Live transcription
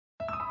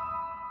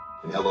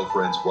Hello,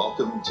 friends.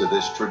 Welcome to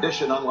this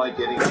tradition unlike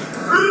any.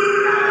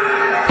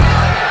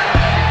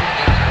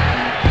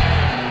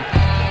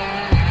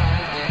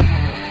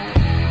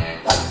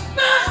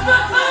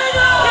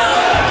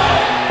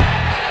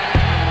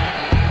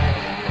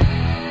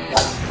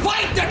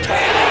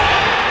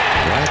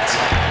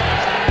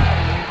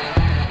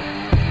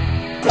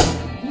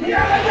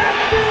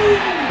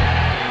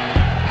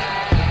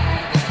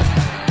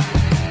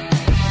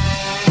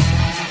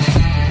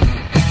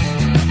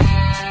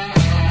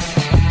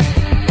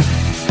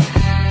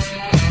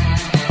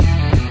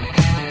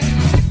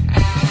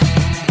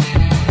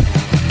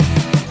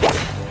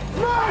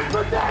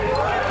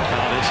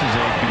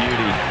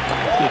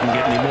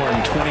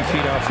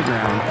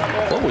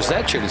 What was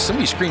that, Did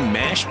somebody scream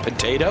mashed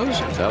potatoes?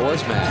 That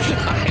was mashed.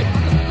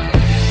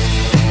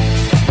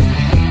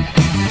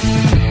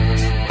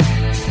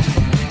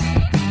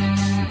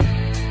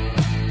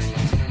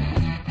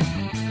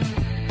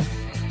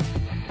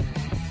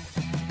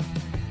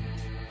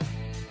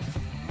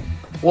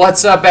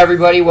 What's up,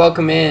 everybody?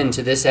 Welcome in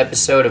to this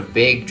episode of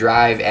Big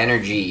Drive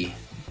Energy.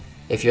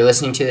 If you're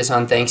listening to this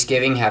on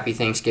Thanksgiving, happy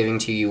Thanksgiving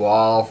to you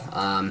all.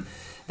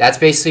 That's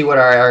basically what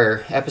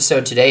our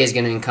episode today is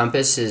going to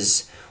encompass.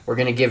 Is we're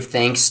going to give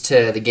thanks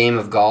to the game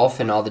of golf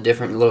and all the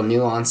different little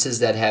nuances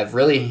that have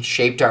really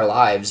shaped our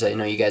lives. I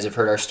know you guys have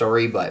heard our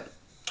story, but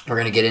we're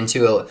going to get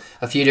into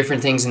a few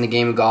different things in the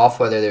game of golf,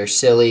 whether they're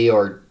silly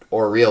or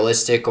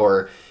realistic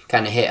or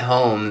kind of hit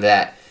home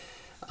that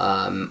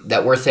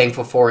we're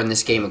thankful for in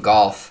this game of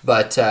golf.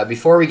 But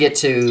before we get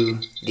to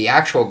the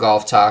actual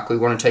golf talk, we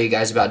want to tell you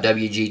guys about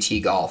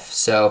WGT Golf.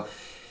 So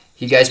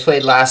you guys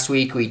played last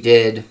week. We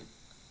did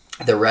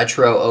the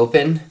Retro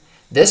Open.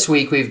 This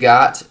week we've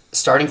got,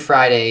 starting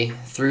Friday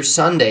through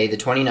Sunday, the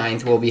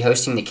 29th, we'll be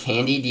hosting the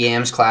Candy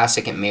Dams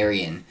Classic at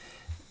Marion.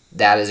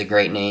 That is a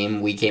great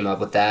name. We came up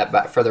with that,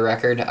 but for the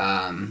record,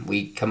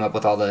 we come up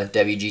with all the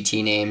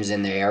WGT names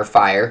and they are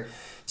fire.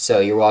 So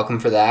you're welcome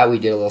for that. We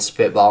did a little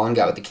spitball and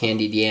got with the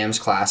Candy Dams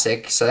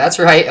Classic. So that's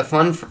right, a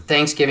fun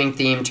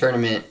Thanksgiving-themed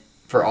tournament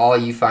for all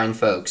you fine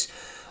folks.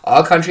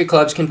 All country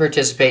clubs can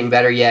participate, and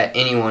better yet,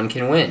 anyone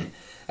can win.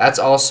 That's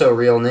also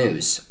real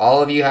news.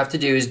 All of you have to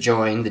do is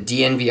join the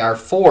DNVR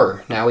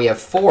 4. Now we have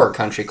 4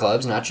 country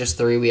clubs, not just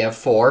 3, we have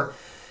 4.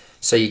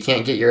 So you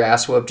can't get your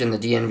ass whooped in the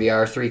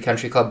DNVR 3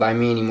 country club by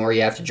me anymore.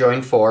 You have to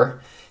join 4.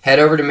 Head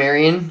over to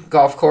Marion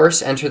Golf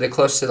Course, enter the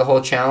Close to the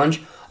Hole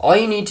Challenge. All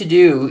you need to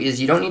do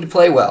is you don't need to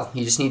play well.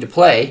 You just need to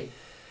play.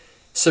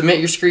 Submit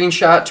your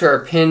screenshot to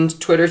our pinned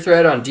Twitter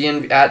thread on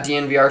at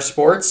DNVR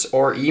Sports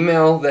or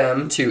email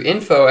them to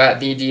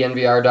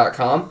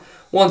info@thednvr.com.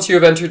 Once you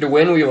have entered to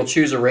win, we will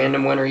choose a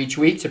random winner each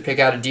week to pick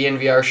out a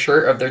DNVR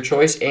shirt of their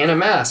choice and a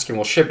mask, and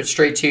we'll ship it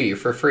straight to you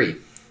for free.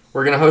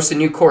 We're going to host a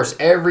new course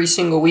every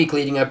single week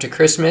leading up to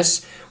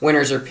Christmas.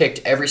 Winners are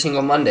picked every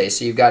single Monday,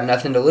 so you've got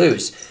nothing to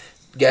lose.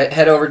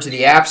 Head over to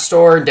the App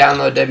Store and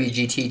download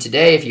WGT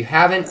today. If you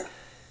haven't,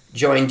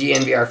 join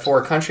DNVR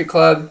 4 Country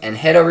Club and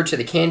head over to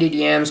the Candy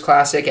Dams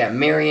Classic at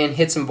Marion,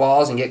 hit some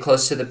balls, and get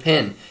close to the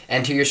pin.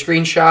 Enter your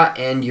screenshot,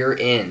 and you're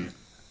in.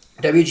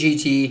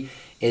 WGT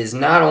is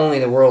not only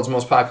the world's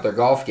most popular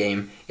golf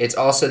game, it's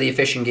also the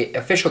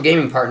official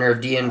gaming partner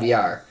of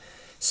DNVR.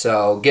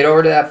 So get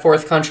over to that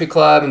 4th Country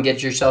Club and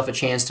get yourself a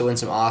chance to win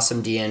some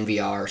awesome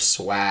DNVR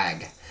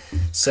swag.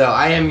 So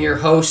I am your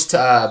host,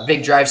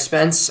 Big Drive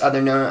Spence,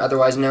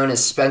 otherwise known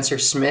as Spencer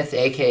Smith,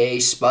 a.k.a.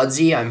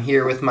 Spudsy. I'm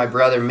here with my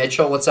brother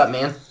Mitchell. What's up,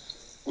 man?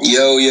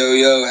 Yo.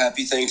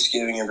 Happy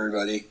Thanksgiving,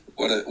 everybody.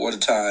 What a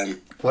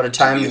time. What a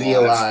time to be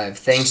alive.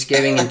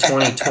 Thanksgiving in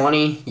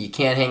 2020. You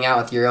can't hang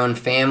out with your own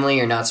family.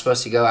 You're not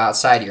supposed to go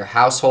outside your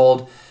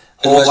household.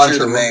 Unless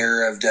you're the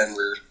mayor of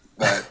Denver,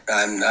 but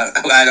I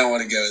don't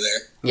want to go there.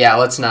 Yeah,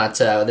 let's not.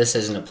 This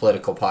isn't a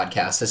political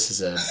podcast. This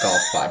is a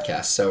golf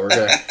podcast, so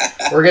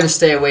we're gonna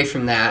stay away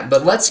from that.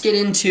 But let's get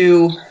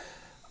into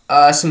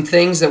some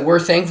things that we're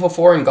thankful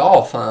for in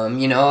golf.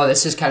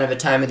 This is kind of a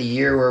time of the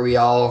year where we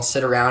all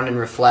sit around and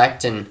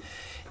reflect and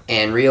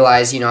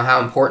realize,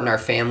 how important our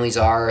families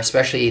are,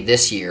 especially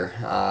this year.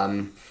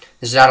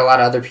 There's not a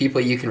lot of other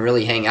people you can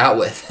really hang out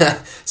with.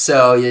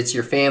 So it's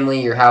your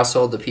family, your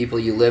household, the people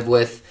you live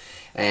with.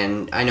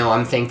 And I know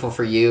I'm thankful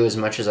for you as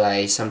much as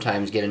I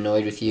sometimes get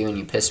annoyed with you and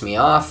you piss me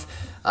off.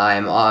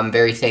 I'm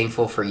very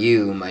thankful for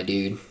you, my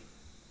dude.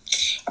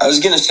 I was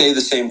going to say the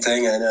same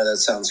thing. I know that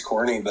sounds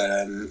corny, but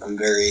I'm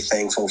very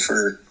thankful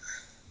for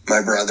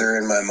my brother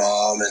and my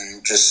mom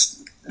and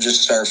just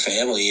our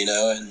family,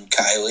 and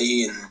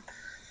Kylie. And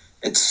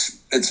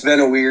it's been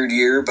a weird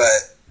year,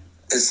 but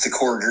it's the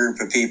core group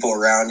of people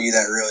around you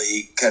that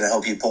really kind of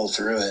help you pull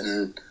through it.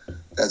 And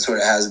that's what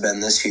it has been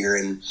this year.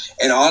 And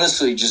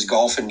honestly, just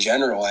golf in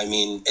general. I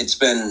mean, it's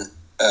been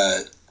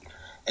an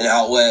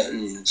outlet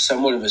and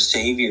somewhat of a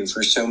savior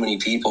for so many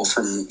people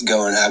from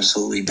going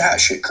absolutely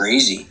batshit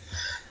crazy.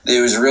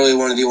 It was really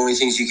one of the only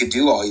things you could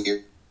do all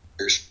year.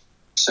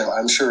 So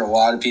I'm sure a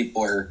lot of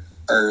people are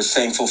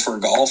thankful for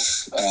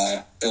golf,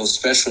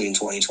 especially in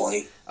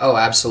 2020. Oh,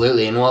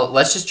 absolutely. And well,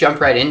 let's just jump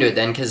right into it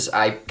then, because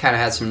I kind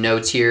of had some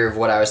notes here of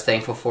what I was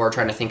thankful for,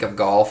 trying to think of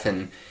golf.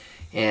 And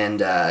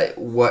and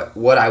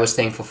what I was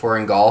thankful for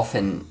in golf.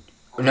 And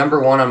number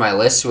one on my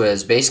list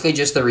was basically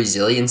just the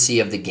resiliency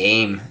of the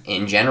game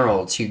in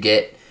general to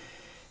get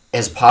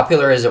as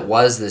popular as it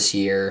was this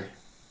year,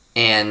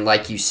 and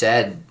like you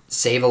said,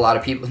 save a lot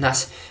of people.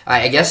 I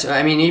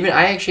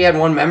actually had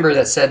one member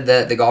that said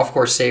that the golf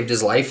course saved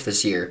his life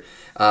this year.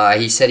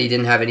 He said he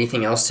didn't have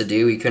anything else to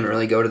do. He couldn't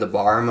really go to the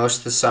bar most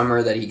of the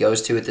summer that he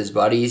goes to with his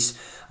buddies.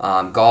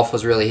 Golf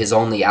was really his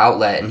only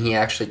outlet, and he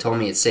actually told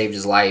me it saved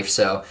his life.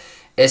 So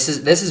this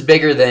is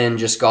bigger than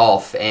just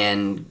golf,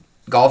 and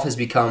golf has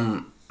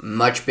become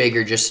much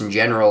bigger just in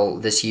general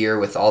this year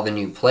with all the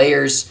new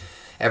players,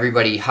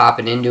 everybody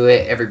hopping into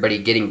it, everybody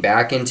getting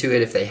back into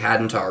it if they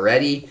hadn't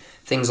already,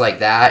 things like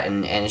that.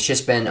 And it's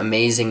just been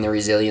amazing, the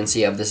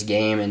resiliency of this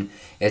game, and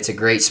it's a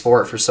great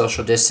sport for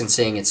social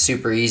distancing. It's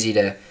super easy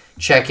to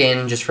check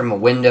in just from a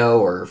window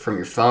or from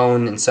your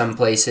phone in some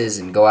places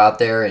and go out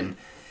there and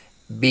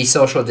be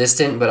social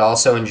distant, but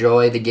also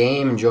enjoy the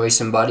game, enjoy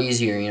some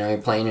buddies. You're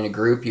playing in a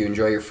group, you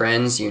enjoy your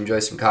friends, you enjoy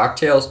some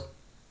cocktails,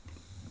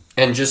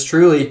 and just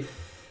truly,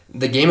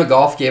 the game of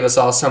golf gave us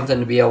all something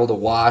to be able to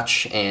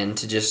watch and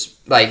to just,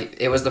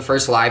 it was the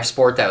first live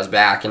sport that was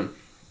back, and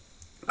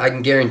I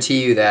can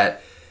guarantee you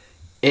that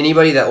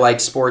anybody that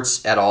likes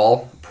sports at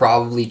all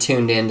probably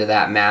tuned into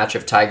that match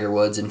of Tiger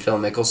Woods and Phil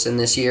Mickelson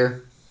this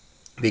year,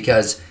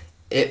 because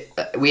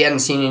we hadn't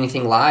seen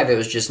anything live. It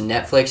was just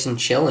Netflix and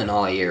chilling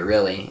all year,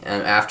 really,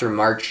 and after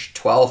March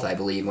 12th, I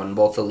believe, when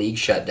both the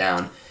leagues shut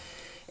down.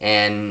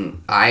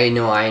 And I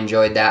know I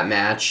enjoyed that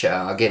match.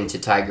 I'll get into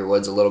Tiger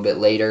Woods a little bit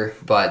later,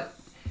 but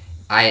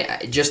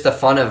just the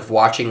fun of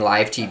watching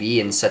live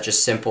TV and such a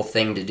simple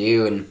thing to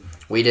do. And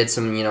we did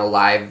some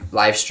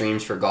live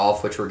streams for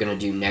golf, which we're going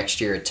to do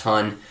next year a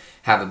ton.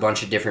 Have a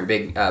bunch of different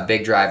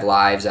big drive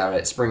lives out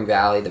at Spring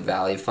Valley, the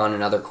Valley of Fun,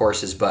 and other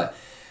courses. But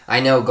I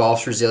know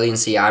golf's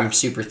resiliency, I'm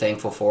super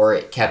thankful for.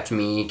 It kept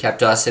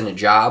us in a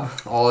job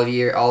all the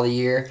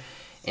year,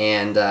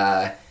 and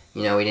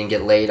we didn't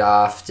get laid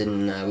off,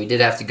 and we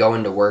did have to go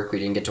into work. We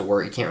didn't get to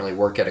work. You can't really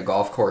work at a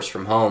golf course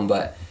from home,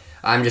 but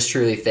I'm just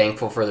truly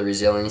thankful for the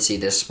resiliency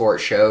this sport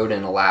showed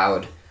and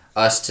allowed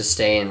us to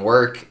stay and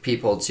work,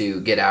 people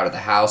to get out of the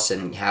house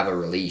and have a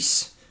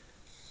release.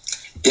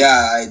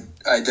 Yeah,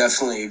 I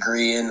definitely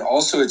agree. And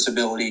also its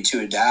ability to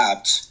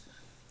adapt.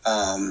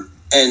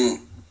 And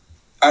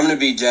I'm going to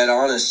be dead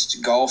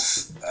honest,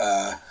 golf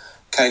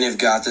kind of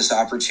got this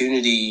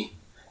opportunity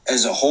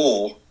as a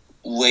whole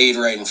laid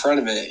right in front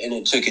of it, and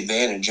it took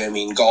advantage. I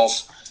mean,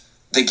 golf,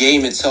 the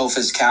game itself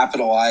has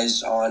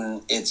capitalized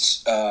on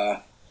its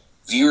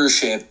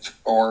viewership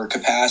or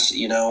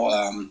capacity,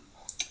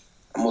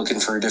 I'm looking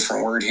for a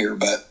different word here,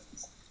 but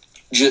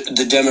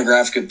the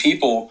demographic of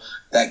people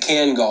that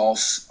can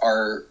golf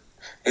are,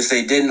 if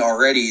they didn't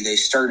already, they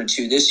started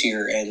to this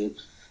year. And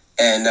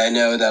I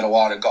know that a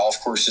lot of golf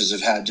courses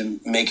have had to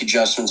make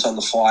adjustments on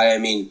the fly. I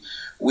mean,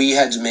 we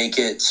had to make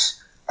it,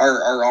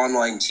 our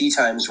online tee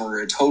times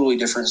were a totally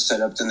different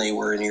setup than they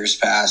were in years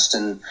past.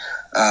 And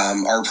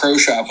our pro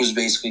shop was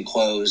basically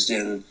closed.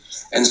 And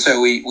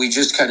so we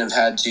just kind of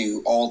had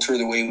to alter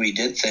the way we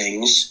did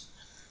things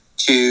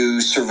to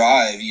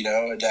survive,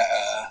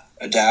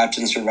 adapt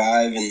and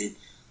survive. And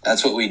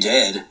that's what we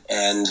did.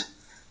 And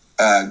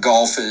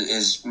golf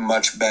is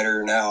much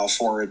better now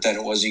for it than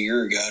it was a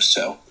year ago.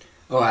 So.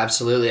 Oh,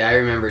 absolutely. I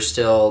remember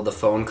still the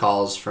phone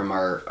calls from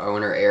our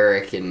owner,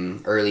 Eric,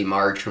 in early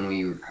March when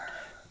we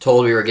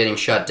told we were getting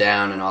shut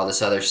down and all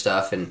this other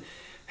stuff, and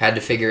had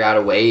to figure out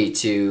a way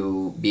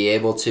to be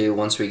able to,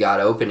 once we got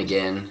open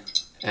again,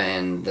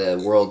 and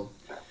the world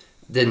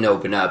didn't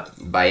open up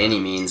by any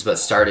means, but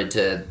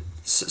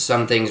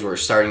some things were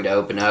starting to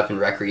open up, and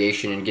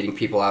recreation and getting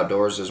people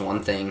outdoors was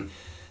one thing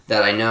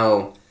that I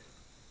know,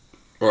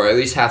 or at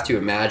least have to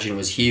imagine,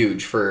 was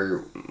huge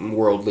for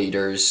world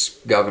leaders,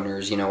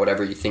 governors,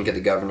 whatever you think of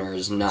the governor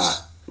is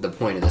not the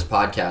point of this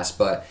podcast,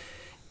 but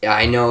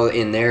I know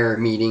in their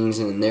meetings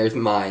and in their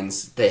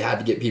minds, they had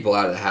to get people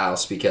out of the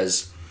house,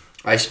 because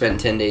I spent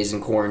 10 days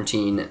in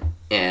quarantine,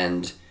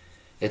 and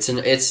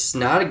it's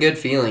not a good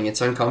feeling.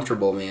 It's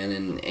uncomfortable,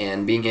 man,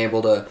 and being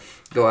able to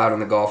go out on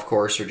the golf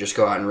course or just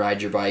go out and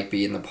ride your bike,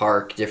 be in the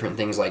park, different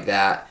things like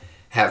that,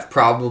 have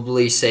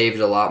probably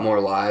saved a lot more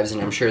lives,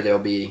 and I'm sure there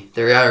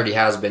already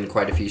has been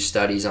quite a few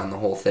studies on the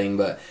whole thing,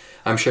 but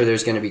I'm sure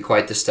there's going to be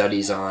quite the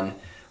studies on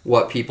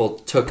what people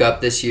took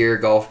up this year,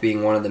 golf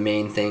being one of the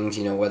main things,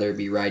 whether it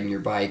be riding your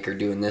bike or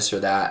doing this or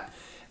that,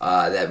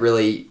 that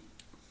really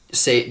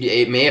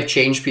it may have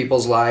changed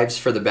people's lives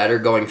for the better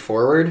going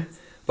forward,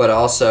 but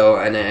also,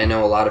 and I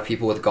know a lot of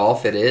people with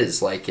golf, it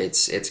is,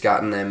 it's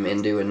gotten them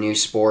into a new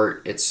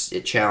sport, it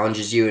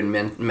challenges you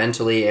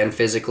mentally and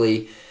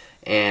physically,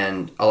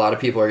 and a lot of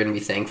people are going to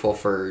be thankful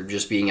for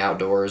just being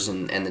outdoors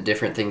and the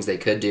different things they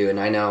could do. And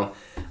I know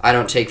I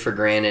don't take for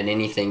granted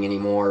anything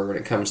anymore when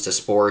it comes to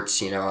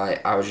sports.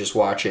 I was just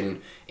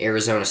watching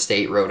Arizona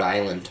State, Rhode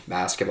Island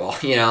basketball.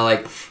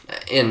 A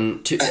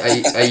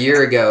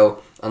year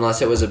ago,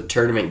 unless it was a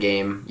tournament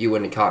game, you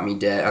wouldn't have caught me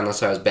dead,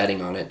 unless I was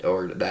betting on it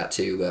or that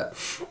too. But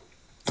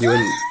you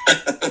wouldn't.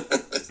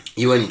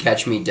 you wouldn't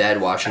catch me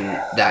dead watching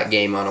that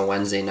game on a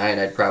Wednesday night.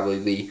 I'd probably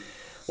be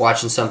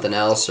watching something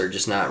else or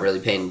just not really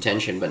paying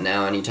attention. But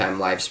now anytime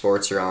live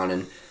sports are on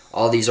and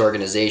all these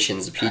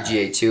organizations, the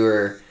PGA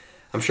Tour,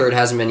 I'm sure it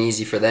hasn't been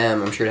easy for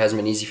them. I'm sure it hasn't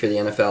been easy for the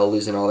NFL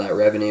losing all that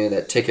revenue,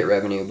 that ticket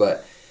revenue,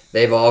 but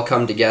they've all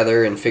come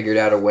together and figured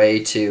out a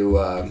way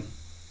to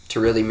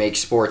really make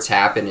sports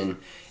happen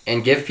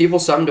and give people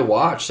something to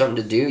watch,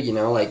 something to do,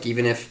 like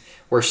even if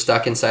we're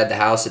stuck inside the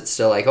house, it's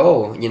still like,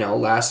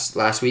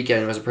 last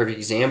weekend was a perfect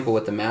example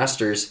with the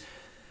Masters.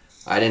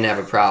 I didn't have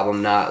a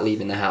problem not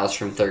leaving the house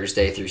from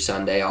Thursday through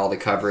Sunday, all the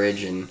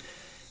coverage and,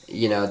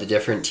 the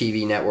different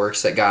TV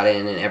networks that got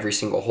in, and every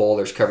single hole,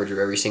 there's coverage of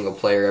every single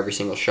player, every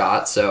single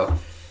shot. So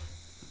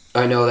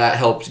I know that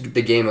helped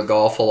the game of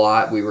golf a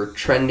lot. We were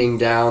trending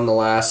down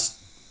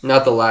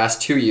not the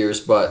last 2 years,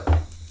 but,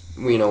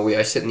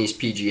 I sit in these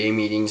PGA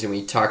meetings and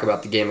we talk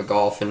about the game of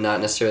golf and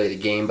not necessarily the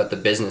game, but the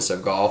business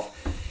of golf.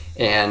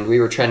 And we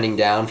were trending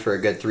down for a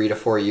good 3 to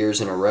 4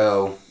 years in a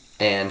row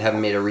and have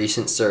made a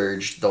recent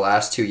surge the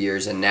last 2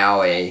 years and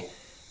now a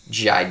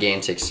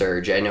gigantic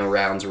surge. I know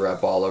rounds were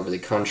up all over the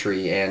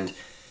country, and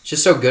it's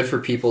just so good for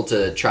people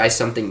to try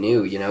something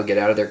new, get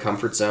out of their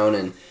comfort zone.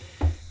 And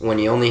when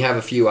you only have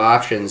a few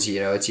options,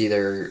 it's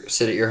either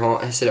sit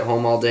at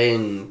home all day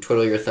and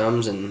twiddle your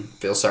thumbs and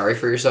feel sorry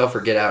for yourself,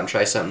 or get out and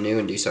try something new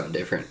and do something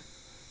different.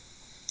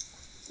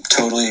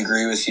 Totally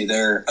agree with you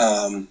there.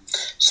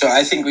 So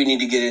I think we need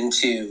to get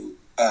into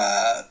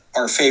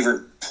our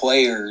favorite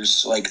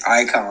players, like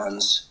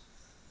icons,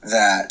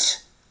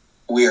 that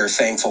we are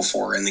thankful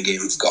for in the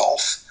game of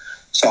golf.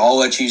 So I'll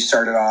let you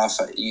start it off.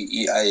 I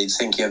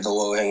think you have the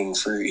low-hanging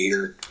fruit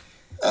here.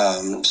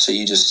 So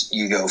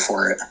you go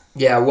for it.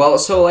 Yeah, well,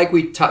 so like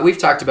we've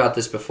talked about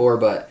this before,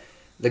 but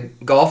the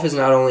golf is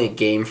not only a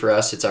game for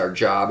us, it's our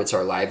job, it's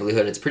our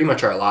livelihood, it's pretty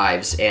much our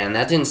lives. And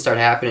that didn't start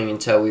happening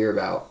until we were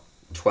about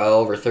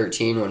 12 or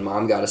 13 when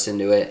Mom got us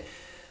into it.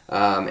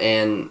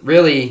 And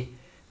really,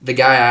 the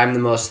guy I'm the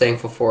most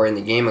thankful for in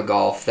the game of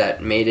golf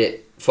that made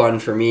it fun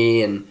for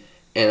me, and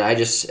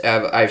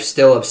I'm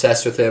still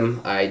obsessed with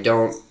him. I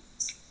don't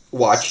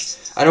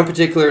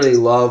particularly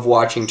love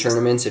watching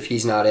tournaments if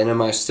he's not in them.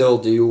 I still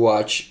do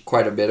watch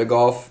quite a bit of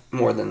golf,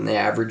 more than the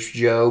average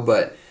Joe,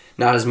 but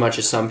not as much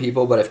as some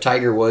people. But if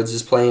Tiger Woods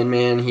is playing,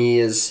 man,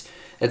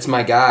 it's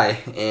my guy.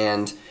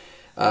 And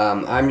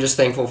I'm just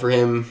thankful for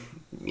him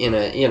in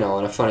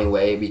a funny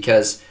way,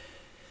 because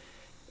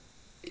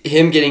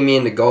him getting me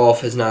into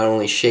golf has not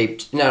only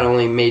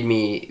made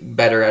me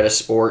better at a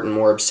sport and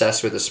more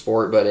obsessed with a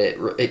sport, but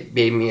it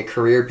gave me a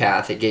career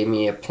path. It gave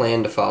me a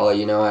plan to follow.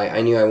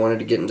 I knew I wanted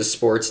to get into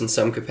sports in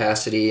some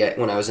capacity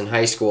when I was in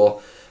high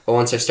school, but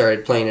once I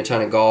started playing a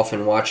ton of golf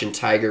and watching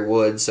Tiger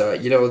Woods,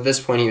 at this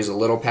point he was a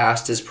little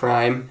past his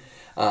prime,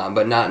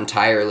 but not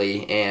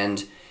entirely,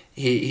 and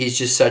he's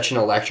just such an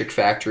electric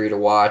factory to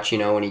watch.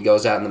 When he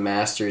goes out in the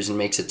Masters and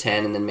makes a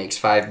 10 and then makes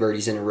 5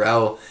 birdies in a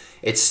row,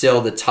 it's still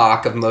the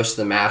talk of most of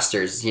the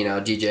Masters,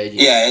 DJ.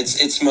 Yeah,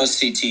 it's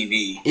must-see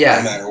TV, yeah,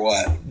 no matter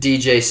what.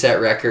 DJ set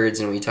records,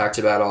 and we talked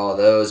about all of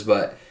those,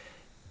 but,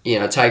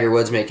 Tiger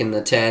Woods making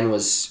the 10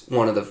 was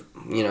one of the,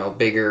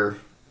 bigger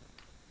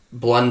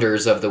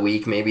blunders of the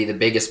week, maybe the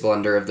biggest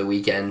blunder of the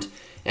weekend,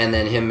 and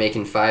then him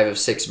making 5 of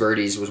 6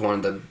 birdies was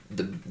one of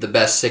the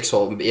best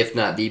 6-hole, if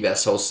not the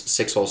best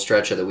 6-hole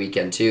stretch of the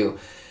weekend, too.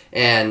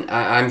 And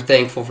I'm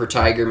thankful for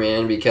Tiger,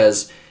 man,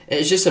 because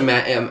it's just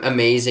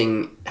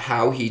amazing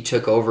how he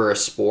took over a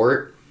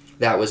sport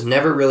that was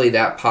never really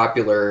that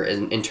popular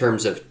in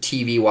terms of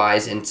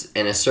TV-wise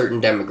and a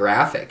certain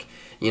demographic.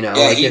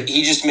 Yeah,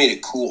 he just made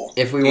it cool.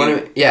 If we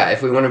want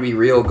to be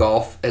real,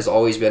 golf has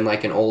always been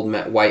like an old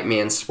white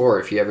man's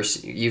sport.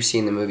 If you've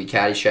seen the movie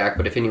Caddyshack,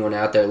 but if anyone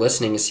out there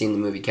listening has seen the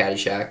movie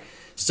Caddyshack,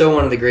 still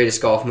one of the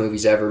greatest golf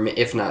movies ever,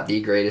 if not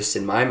the greatest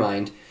in my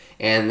mind.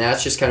 And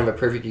that's just kind of a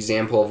perfect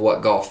example of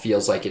what golf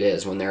feels like it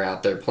is when they're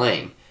out there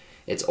playing.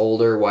 It's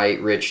older, white,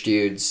 rich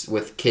dudes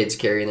with kids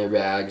carrying their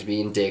bags,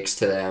 being dicks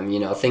to them,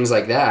 things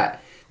like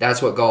that.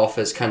 That's what golf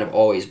has kind of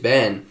always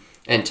been.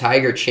 And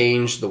Tiger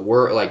changed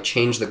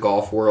the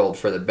golf world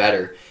for the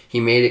better. He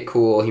made it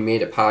cool, he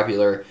made it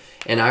popular.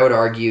 And I would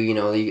argue,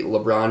 the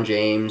LeBron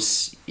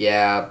James,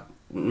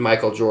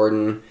 Michael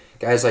Jordan,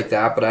 guys like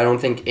that, but I don't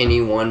think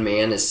any one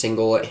man has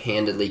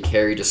single-handedly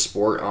carried a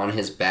sport on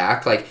his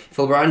back. Like, if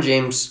LeBron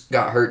James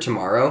got hurt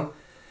tomorrow,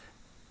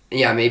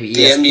 yeah, maybe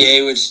the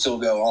NBA would still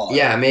go on.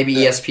 Yeah, maybe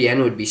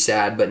ESPN would be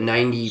sad, but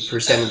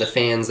 90% of the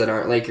fans that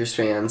aren't Lakers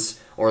fans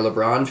or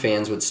LeBron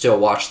fans would still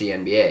watch the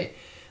NBA.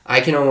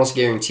 I can almost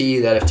guarantee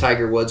you that if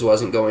Tiger Woods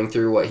wasn't going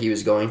through what he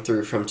was going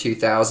through from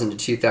 2000 to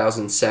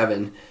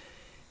 2007,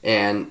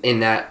 and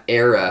in that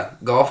era,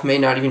 golf may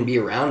not even be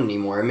around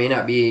anymore. It may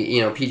not be,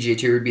 PGA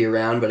Tour would be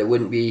around, but it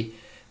wouldn't be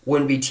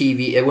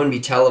TV, it wouldn't be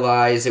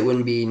televised, it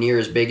wouldn't be near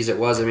as big as it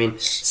was. I mean,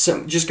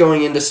 just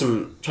going into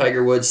some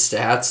Tiger Woods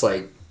stats,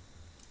 like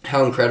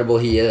how incredible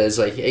he is,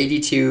 like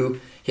 82,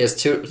 he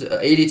has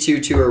 82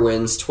 tour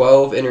wins,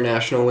 12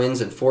 international wins,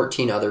 and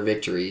 14 other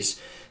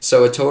victories.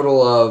 So a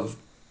total of,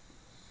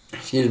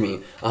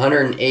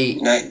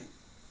 108.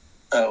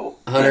 Oh,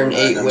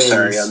 108 I'm wins.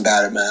 sorry, I'm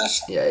bad at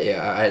math.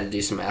 Yeah, I had to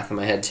do some math in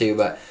my head too,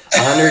 but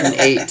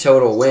 108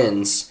 total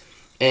wins.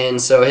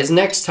 And so his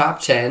next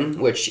top 10,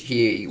 which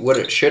he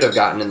should have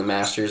gotten in the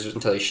Masters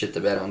until he shit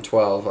the bed on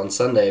 12 on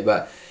Sunday,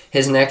 but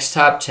his next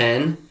top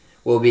 10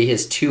 will be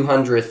his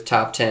 200th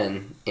top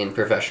 10 in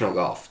professional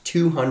golf.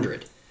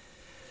 200.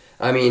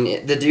 I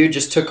mean, the dude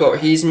just took over.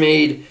 He's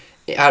played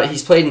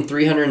in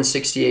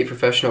 368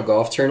 professional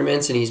golf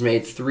tournaments, and he's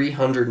made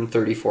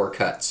 334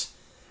 cuts.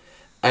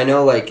 I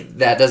know, like,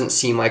 that doesn't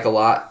seem like a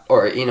lot,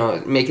 or,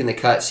 making the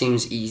cut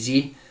seems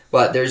easy,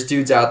 but there's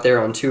dudes out there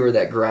on tour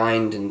that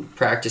grind and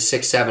practice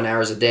 6-7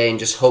 hours a day and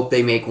just hope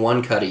they make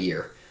one cut a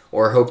year,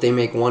 or hope they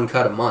make one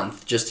cut a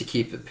month just to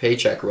keep the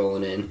paycheck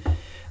rolling in.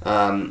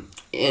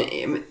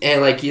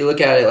 And like, you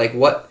look at it, like,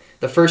 what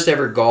the first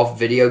ever golf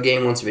video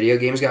game, once video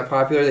games got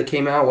popular, that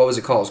came out, what was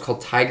it called? It was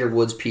called Tiger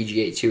Woods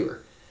PGA Tour.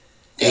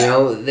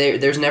 Yeah.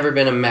 There's never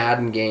been a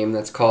Madden game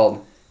that's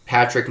called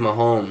Patrick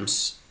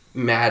Mahomes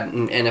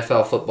Madden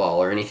NFL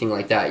football or anything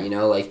like that,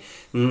 like,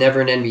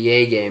 never an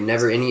NBA game,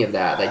 never any of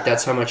that. Like,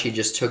 that's how much he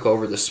just took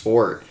over the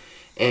sport.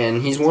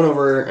 And he's won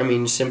over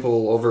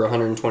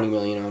 120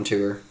 million on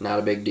tour, not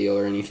a big deal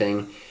or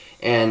anything.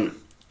 And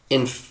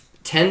in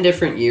 10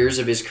 different years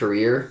of his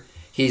career,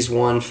 he's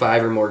won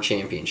 5 or more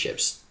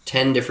championships.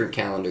 10 different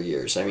calendar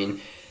years. I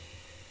mean,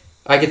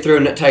 I could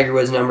throw Tiger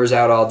Woods numbers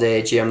out all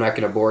day. Gee, I'm not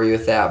going to bore you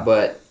with that,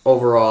 but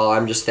overall,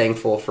 I'm just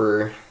thankful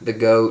for the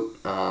GOAT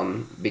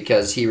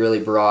because he really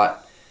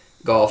brought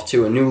golf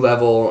to a new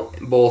level,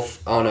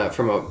 both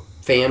from a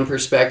fan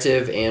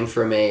perspective and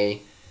from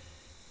a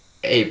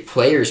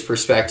player's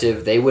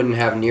perspective. They wouldn't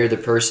have near the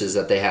purses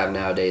that they have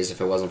nowadays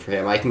if it wasn't for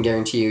him. I can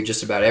guarantee you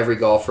just about every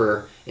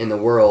golfer in the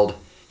world.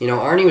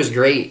 Arnie was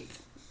great.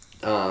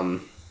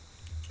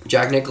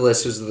 Jack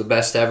Nicklaus was the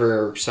best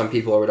ever. Some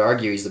people would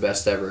argue he's the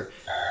best ever.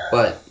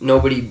 But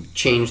nobody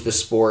changed the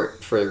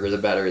sport for the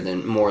better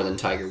more than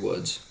Tiger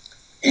Woods.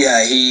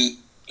 Yeah, he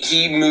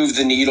moved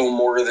the needle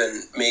more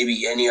than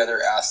maybe any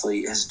other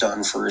athlete has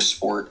done for a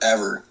sport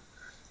ever.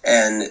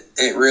 And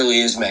it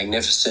really is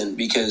magnificent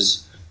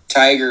because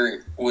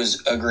Tiger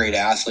was a great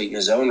athlete in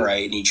his own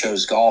right, and he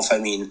chose golf. I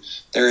mean,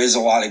 there is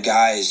a lot of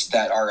guys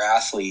that are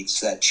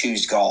athletes that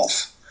choose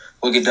golf.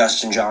 Look at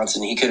Dustin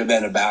Johnson. He could have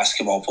been a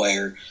basketball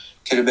player,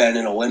 could have been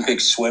an Olympic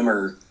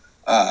swimmer.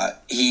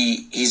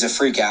 He's a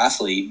freak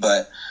athlete,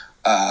 but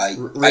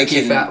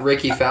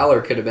Ricky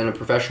Fowler could have been a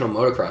professional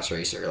motocross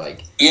racer.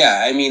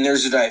 Yeah, I mean,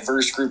 there's a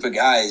diverse group of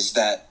guys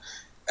that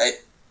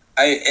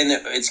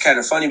it's kind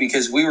of funny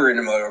because we were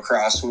into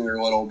motocross when we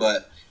were little,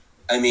 but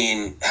I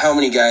mean, how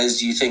many guys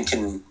do you think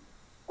can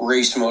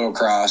race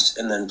motocross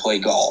and then play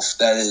golf?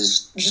 That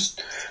is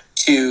just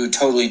two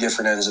totally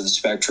different ends of the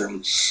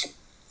spectrum.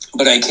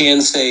 But I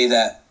can say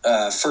that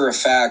for a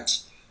fact,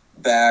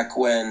 back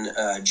when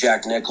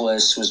Jack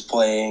Nicklaus was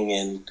playing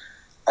and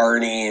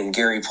Arnie and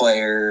Gary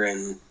Player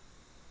and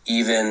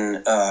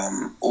even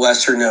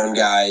lesser known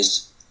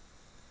guys.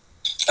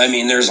 I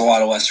mean, there's a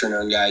lot of lesser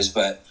known guys,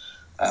 but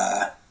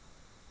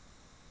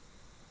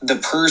the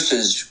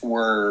purses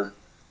were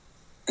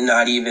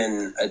not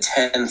even a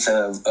tenth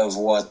of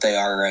what they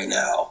are right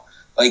now.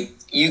 Like,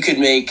 you could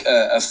make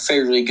a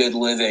fairly good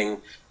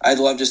living. I'd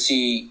love to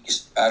see,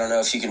 I don't know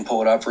if you can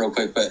pull it up real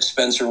quick, but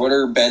Spencer, what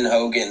are Ben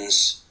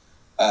Hogan's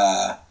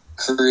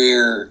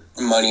career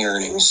money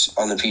earnings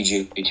on the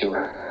PGA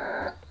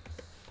Tour?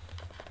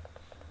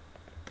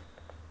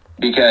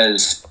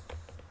 Because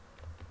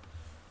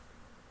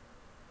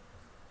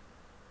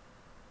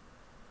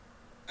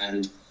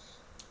and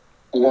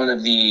one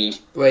of the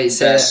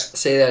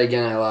say that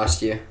again. I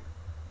lost you.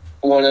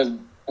 What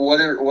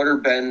are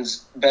Ben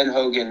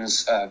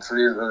Hogan's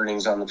career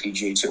earnings on the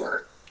PGA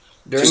Tour?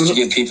 Just to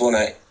give people an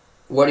idea.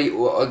 What do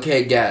you?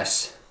 Okay,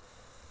 guess.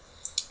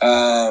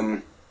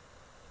 I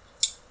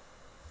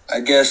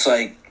guess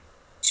like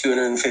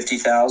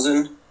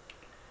 250,000.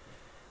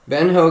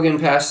 Ben Hogan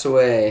passed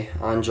away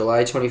on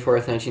July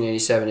 24th,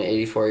 1987, at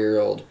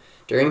 84-year-old.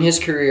 During his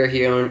career,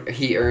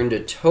 he earned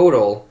a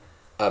total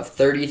of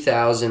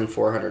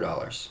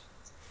 $30,400.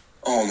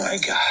 Oh my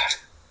God!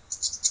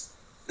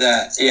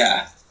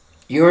 Yeah.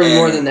 You earn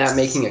more than that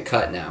making a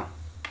cut now,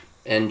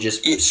 and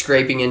just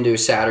scraping into a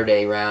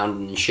Saturday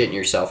round and shitting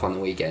yourself on the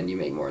weekend. You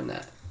make more than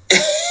that.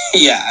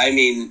 Yeah, I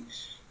mean,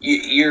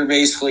 you're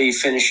basically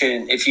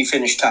finishing. If you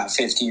finish top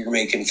 50, you're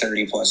making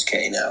 30+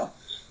 K now.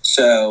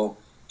 So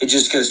it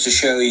just goes to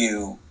show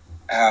you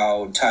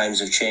how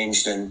times have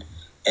changed, and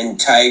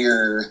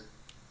Tiger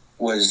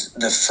was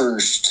the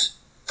first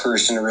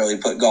person to really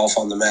put golf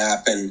on the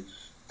map and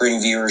bring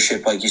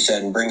viewership, like you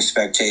said, and bring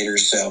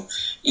spectators. So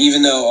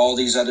even though all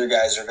these other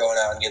guys are going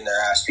out and getting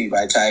their ass beat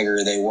by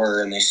Tiger, they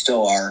were and they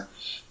still are,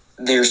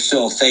 they're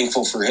still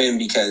thankful for him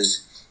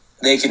because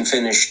they can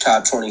finish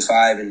top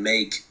 25 and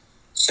make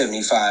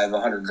 $75,000,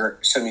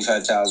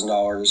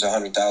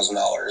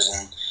 $100,000,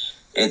 and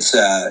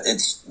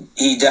it's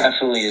he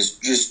definitely has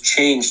just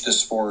changed the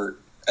sport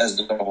as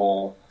a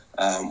whole.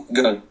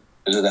 Goes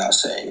without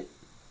saying.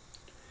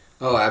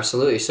 Oh,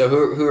 absolutely. So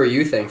who are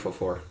you thankful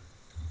for?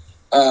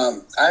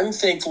 I'm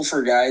thankful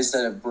for guys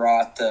that have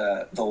brought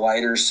the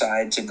lighter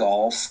side to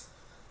golf.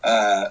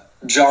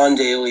 John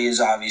Daly is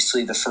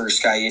obviously the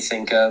first guy you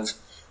think of,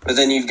 but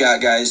then you've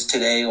got guys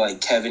today like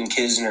Kevin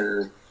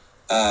Kisner,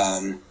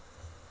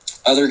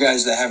 other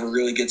guys that have a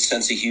really good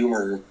sense of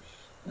humor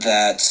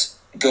that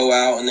go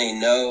out and they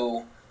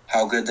know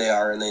how good they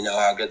are and they know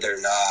how good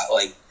they're not.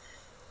 Like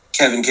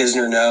Kevin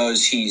Kisner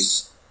knows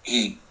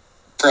he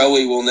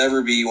probably will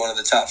never be one of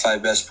the top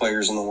 5 best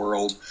players in the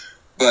world,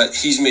 but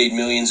he's made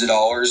millions of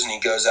dollars and he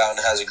goes out and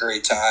has a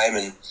great time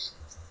and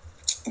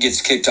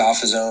gets kicked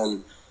off his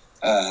own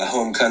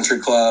home country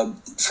club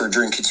for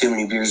drinking too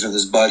many beers with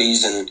his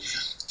buddies and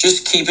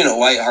just keeping it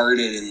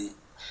lighthearted. And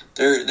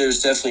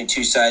there's definitely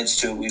two sides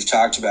to it. We've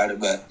talked about it,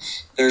 but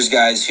there's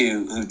guys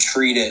who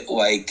treat it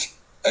like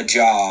a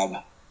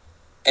job,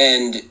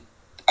 and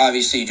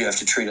obviously you do have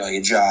to treat it like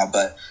a job,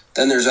 but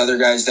then there's other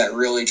guys that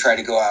really try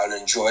to go out and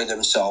enjoy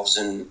themselves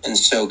and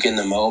soak in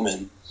the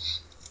moment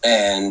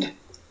and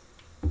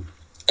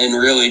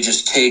really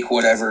just take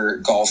whatever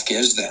golf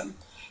gives them.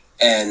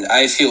 And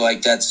I feel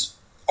like that's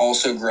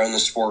also grown the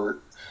sport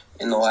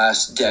in the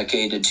last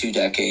decade to 2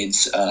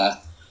 decades. I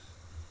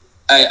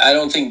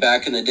don't think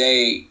back in the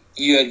day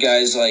you had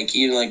guys like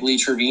even like Lee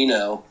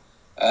Trevino,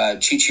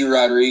 Chichi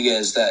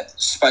Rodriguez that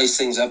spiced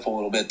things up a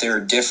little bit. They were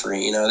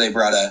different, they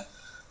brought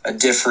a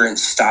different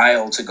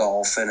style to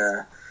golf,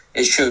 and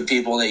it showed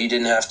people that you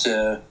didn't have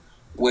to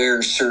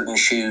wear certain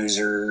shoes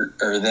or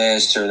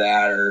this or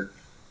that or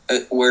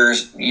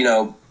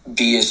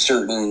be a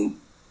certain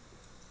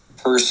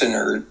person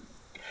or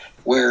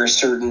wear a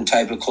certain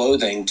type of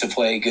clothing to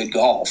play good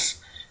golf.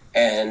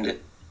 And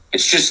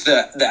it's just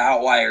the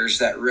outliers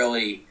that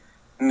really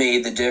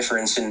made the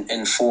difference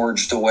and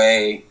forged the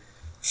way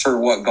for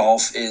what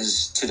golf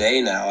is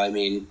today now. I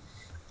mean,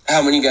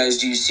 how many guys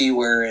do you see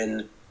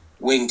wearing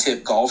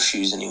wingtip golf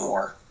shoes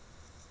anymore?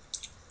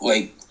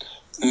 Like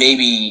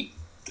maybe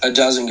a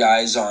dozen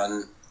guys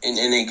in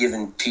a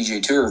given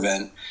PGA Tour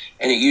event.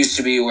 And it used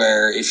to be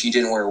where if you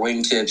didn't wear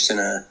wingtips and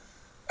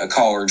a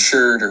collared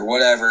shirt or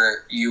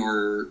whatever, you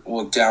were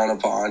looked down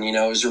upon.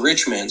 It was a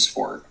rich man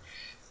sport.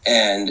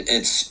 And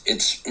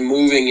it's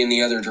moving in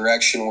the other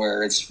direction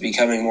where it's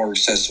becoming more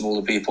accessible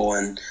to people,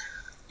 and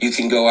you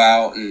can go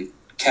out and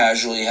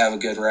casually have a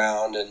good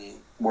round and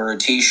wear a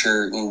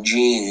t-shirt and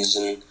jeans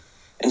and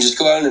just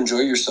go out and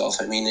enjoy yourself.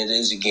 I mean, it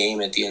is a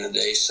game at the end of the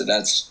day, so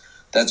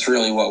that's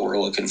really what we're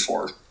looking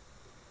for.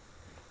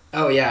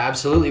 Oh yeah,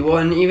 absolutely. Well,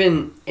 and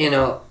even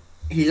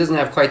he doesn't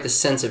have quite the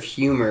sense of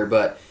humor,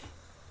 but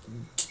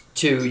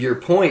to your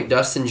point,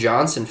 Dustin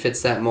Johnson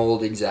fits that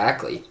mold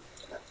exactly.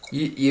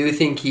 You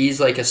think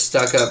he's like a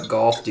stuck-up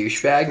golf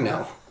douchebag?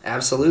 No,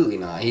 absolutely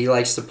not. He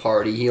likes to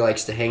party. He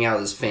likes to hang out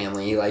with his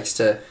family. He likes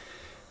to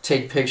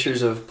take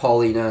pictures of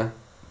Paulina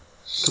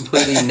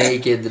completely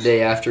naked the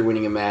day after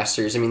winning a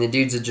Masters. I mean, the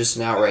dude's just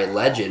an outright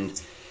legend.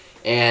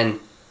 And,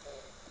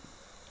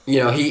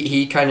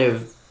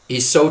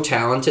 he's so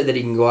talented that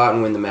he can go out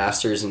and win the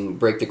Masters and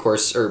break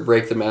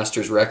the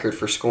Masters record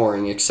for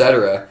scoring,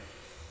 etc.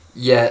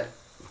 Yet,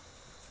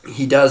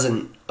 he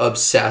doesn't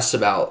obsess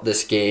about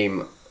this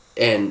game.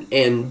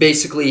 And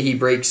basically he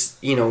breaks,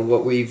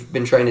 what we've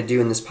been trying to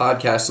do in this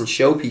podcast and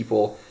show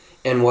people,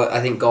 and what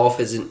I think golf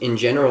is in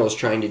general is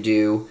trying to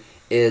do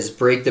is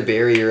break the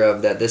barrier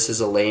of that this is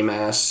a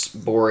lame-ass,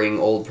 boring,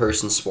 old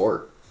person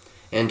sport.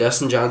 And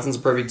Dustin Johnson's a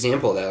perfect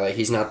example of that. Like,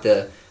 he's not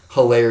the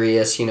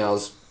hilarious,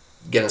 going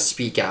to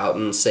speak out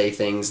and say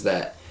things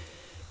that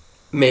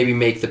maybe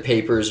make the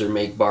papers or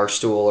make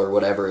Barstool or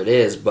whatever it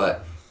is,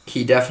 but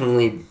he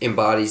definitely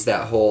embodies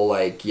that whole,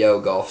 like,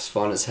 yo, golf's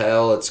fun as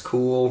hell, it's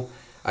cool.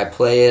 I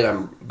play it,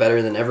 I'm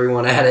better than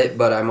everyone at it,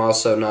 but I'm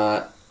also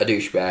not a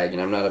douchebag,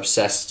 and I'm not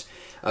obsessed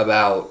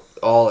about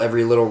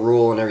every little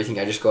rule and everything.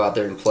 I just go out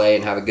there and play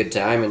and have a good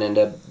time and end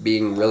up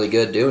being really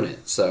good doing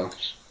it. So,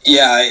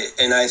 yeah,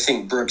 and I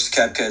think Brooks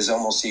Koepka is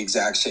almost the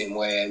exact same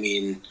way. I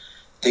mean,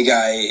 the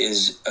guy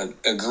is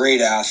a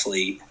great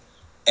athlete,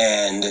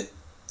 and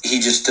he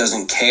just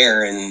doesn't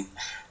care. And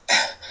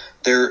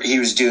he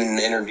was doing an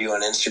interview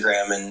on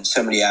Instagram, and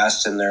somebody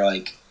asked him, they're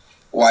like,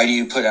 why do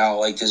you put out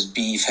like this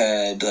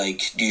beefhead, like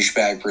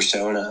douchebag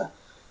persona?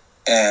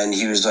 And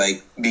he was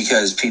like,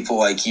 because people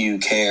like you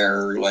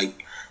care, like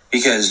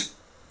because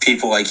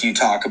people like you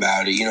talk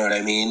about it. You know what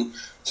I mean?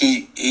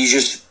 He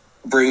just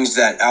brings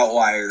that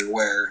outlier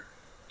where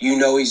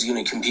he's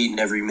going to compete in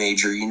every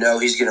major.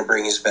 He's going to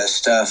bring his best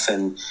stuff,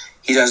 and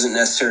he doesn't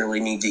necessarily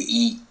need to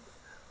eat,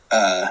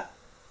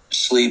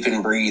 sleep,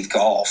 and breathe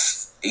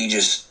golf.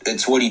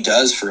 It's what he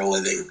does for a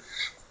living.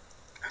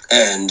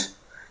 And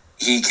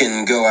he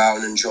can go out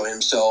and enjoy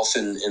himself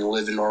and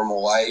live a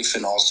normal life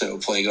and also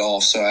play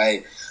golf. So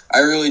I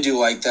really do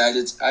like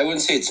that. I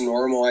wouldn't say it's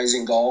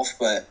normalizing golf,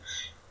 but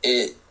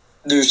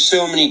there's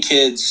so many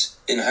kids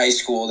in high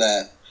school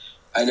that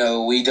I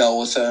know we dealt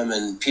with them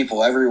and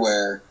people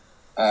everywhere.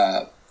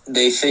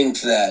 They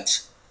think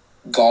that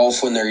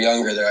golf when they're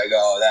younger, they're like,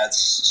 oh, that's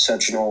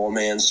such an old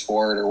man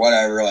sport or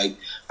whatever. Like,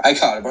 I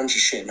caught a bunch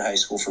of shit in high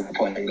school for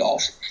playing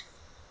golf.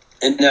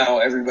 And now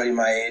everybody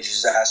my age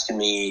is asking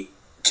me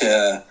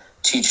to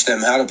teach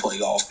them how to play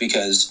golf,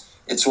 because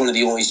it's one of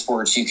the only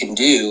sports you can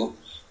do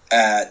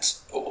at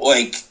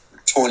like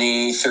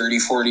 20, 30,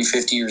 40,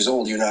 50 years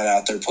old. You're not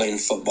out there playing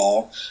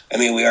football. I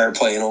mean, we are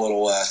playing a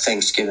little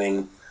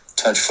Thanksgiving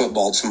touch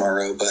football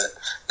tomorrow, but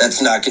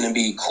that's not going to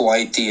be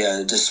quite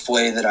the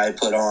display that I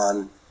put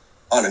on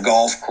a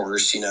golf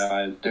course.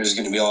 There's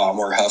going to be a lot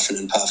more huffing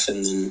and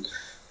puffing than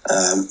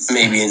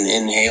maybe an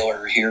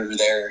inhaler here or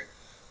there.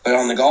 But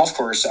on the golf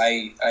course,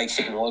 I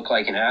can look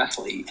like an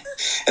athlete.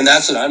 And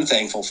that's what I'm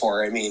thankful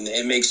for. I mean,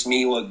 it makes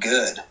me look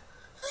good.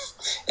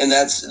 And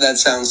that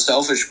sounds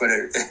selfish, but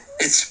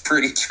it's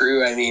pretty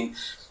true. I mean,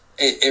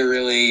 it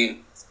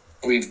really,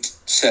 we've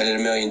said it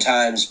a million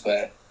times,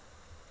 but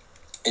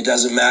it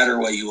doesn't matter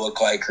what you look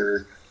like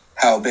or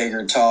how big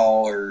or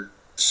tall or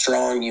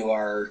strong you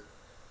are.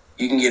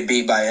 You can get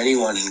beat by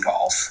anyone in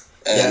golf.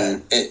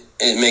 And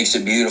it makes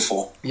it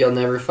beautiful. You'll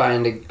never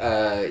find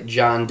a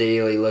John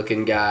Daly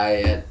looking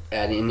guy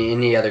at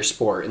any other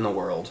sport in the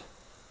world.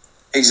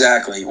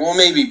 Exactly. Well,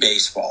 maybe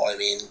baseball. I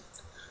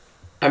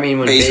mean,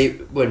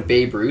 when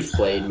Babe Ruth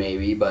played,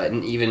 maybe, but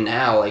even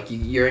now, like,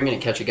 you're going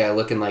to catch a guy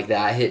looking like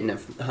that, hitting a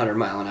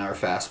 100-mile-an-hour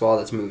fastball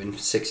that's moving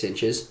 6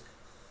 inches.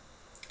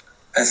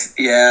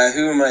 Who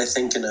am I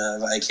thinking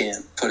of? I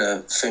can't put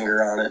a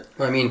finger on it.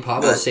 Well, I mean,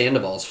 Pablo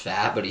Sandoval's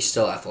fat, but he's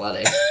still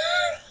athletic.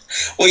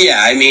 Well,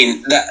 yeah, I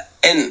mean,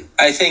 and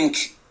I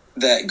think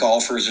that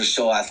golfers are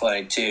still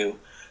athletic too.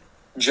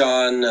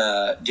 John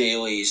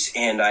Daly's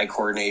hand-eye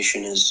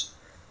coordination is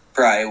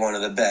probably one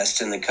of the best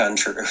in the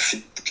country,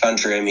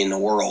 the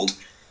world,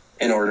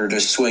 in order to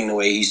swing the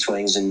way he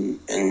swings, and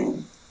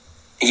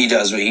he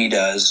does what he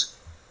does.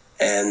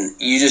 And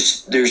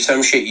there's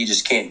some shit you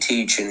just can't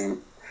teach,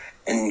 and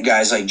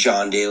guys like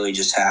John Daly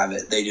just have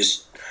it.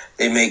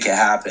 They make it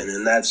happen,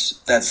 and that's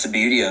the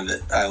beauty of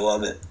it. I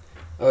love it.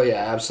 Oh,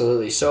 yeah,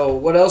 absolutely. So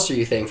what else are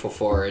you thankful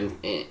for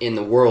in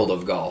the world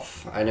of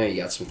golf? I know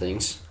you got some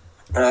things.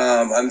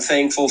 I'm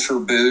thankful for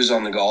booze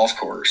on the golf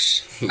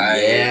course.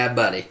 Yeah,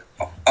 buddy.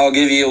 I'll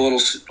give you a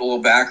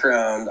little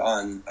background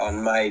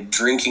on my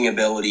drinking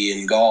ability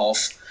in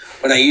golf.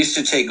 When I used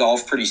to take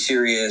golf pretty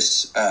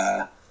serious,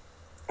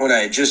 when I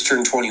had just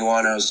turned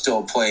 21, I was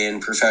still playing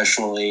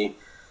professionally,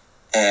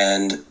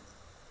 and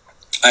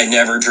I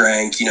never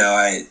drank.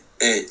 I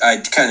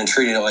kind of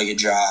treated it like a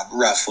job,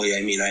 roughly.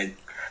 I mean,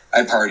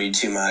 I partied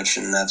too much,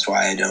 and that's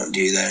why I don't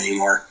do that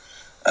anymore.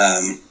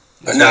 That's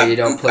why you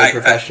don't play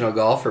professional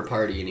golf or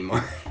party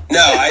anymore.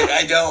 No,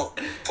 I don't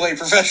play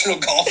professional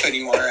golf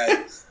anymore.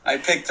 I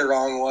picked the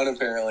wrong one,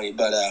 apparently.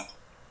 But,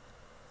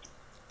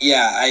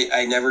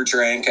 I never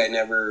drank. I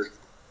never,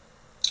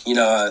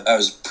 I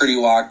was pretty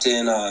locked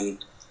in on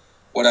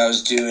what I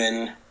was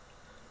doing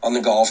on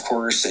the golf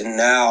course. And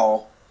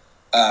now,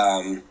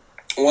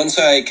 once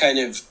I kind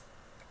of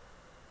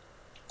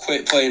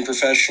quit playing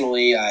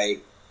professionally,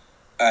 I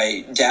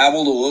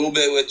dabbled a little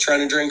bit with trying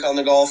to drink on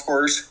the golf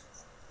course,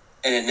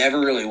 and it never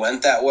really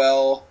went that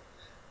well.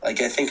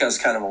 Like, I think I was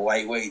kind of a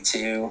lightweight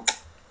too,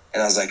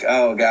 and I was like,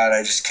 oh God,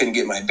 I just couldn't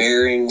get my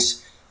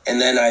bearings. And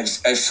then I've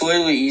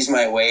slowly eased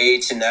my way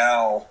to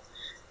now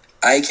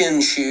I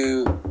can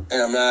shoot,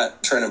 and I'm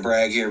not trying to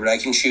brag here, but I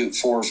can shoot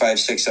 4, 5,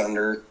 6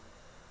 under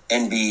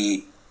and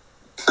be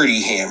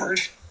pretty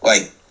hammered.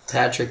 Like,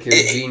 Patrick, your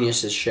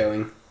genius is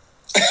showing.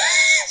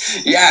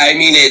 Yeah, I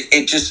mean,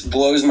 it just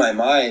blows my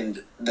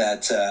mind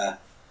that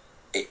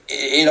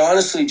it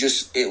honestly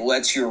just, it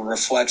lets your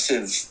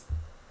reflexes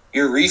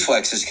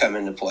come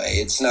into play.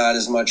 It's not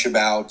as much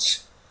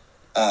about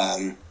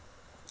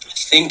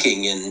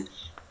thinking. And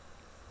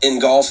in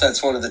golf,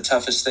 that's one of the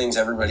toughest things.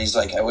 Everybody's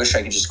like, I wish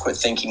I could just quit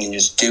thinking and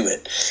just do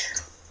it.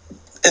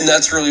 And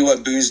that's really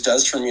what booze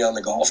does for me on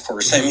the golf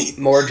course. I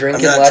mean, more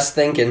drinking, less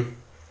thinking.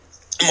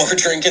 More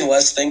drinking,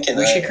 less thinking.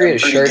 We should create a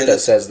shirt that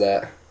says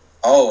that.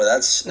 Oh,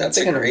 that's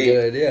a great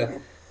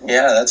idea.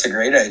 Yeah, that's a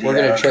great idea. We're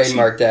going to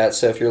trademark that,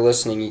 so if you're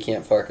listening, you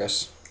can't fuck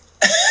us.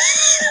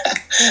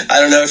 I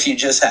don't know if you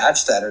just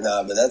hatched that or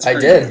not, but that's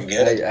pretty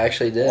good. I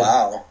actually did.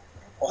 Wow.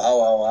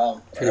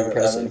 Pretty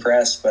impressive. I'm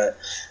impressed, but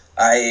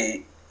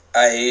I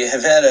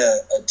have had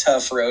a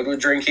tough road with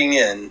drinking,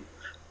 and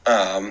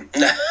I'm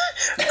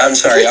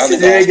sorry. On the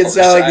you make it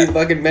sound like you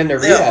fucking been to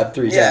rehab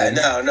 3 times.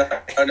 No.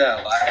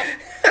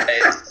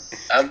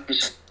 I'm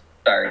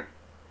sorry.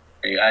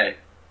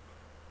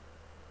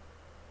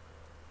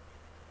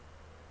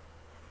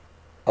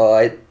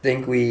 I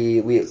think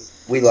we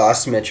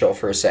lost Mitchell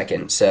for a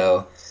second,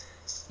 so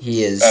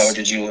he is. Oh,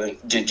 did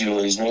you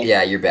lose me?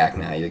 Yeah, you're back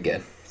now. You're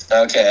good.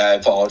 Okay, I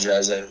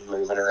apologize. I'm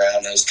moving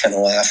around. I was kind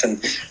of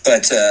laughing,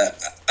 but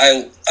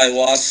I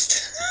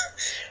lost.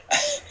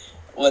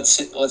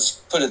 Let's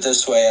put it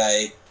this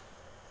way.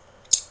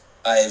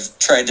 I've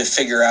tried to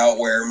figure out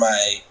where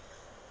my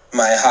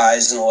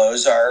highs and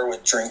lows are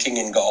with drinking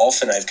and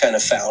golf, and I've kind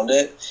of found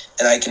it,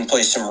 and I can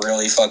play some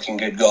really fucking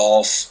good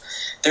golf.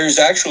 There's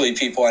actually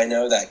people I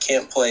know that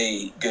can't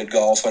play good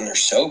golf when they're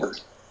sober,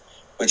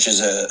 which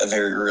is a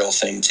very real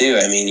thing too.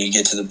 I mean, you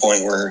get to the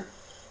point where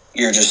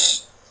you're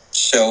just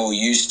so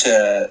used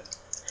to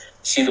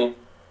feeling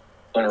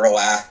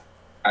relaxed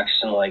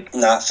and like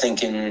not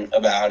thinking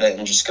about it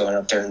and just going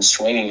up there and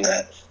swinging.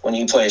 That when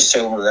you play a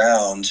sober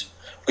round,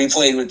 we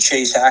played with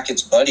Chase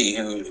Hackett's buddy,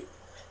 who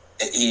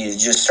he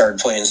just started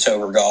playing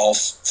sober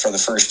golf for the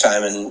first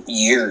time in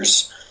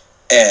years,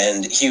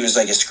 and he was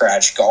like a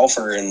scratch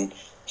golfer, and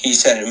he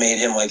said it made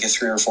him like a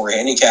 3 or 4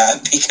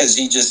 handicap because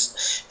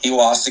he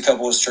lost a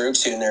couple of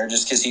strokes here and there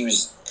just because he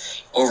was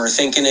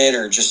overthinking it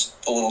or just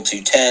a little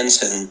too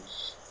tense, and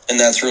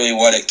that's really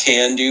what it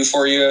can do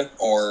for you.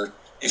 Or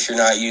if you're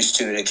not used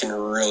to it, it can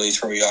really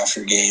throw you off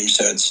your game.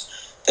 So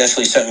it's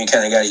definitely something you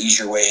kind of got to ease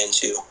your way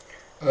into.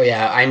 Oh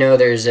yeah, I know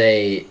there's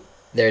a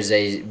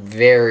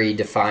very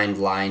defined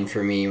line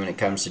for me when it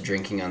comes to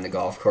drinking on the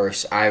golf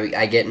course.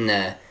 I get in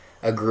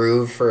a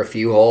groove for a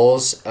few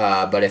holes,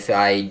 but if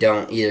I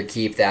don't either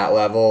keep that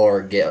level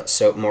or get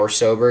more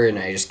sober and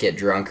I just get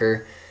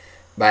drunker,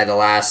 by the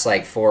last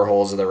like 4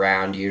 holes of the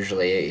round,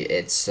 usually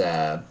it's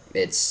a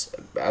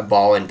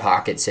ball in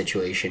pocket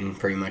situation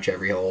pretty much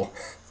every hole.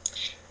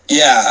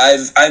 Yeah,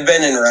 I've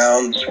been in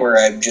rounds where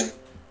I've just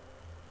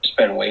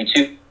been way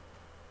too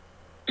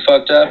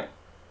fucked up.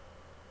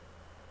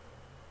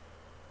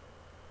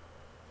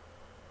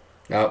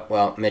 Oh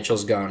well,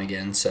 Mitchell's gone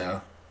again,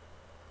 so.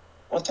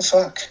 What the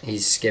fuck?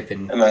 He's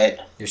skipping.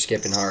 You're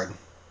skipping hard.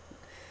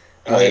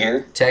 Am I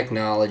here?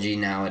 Technology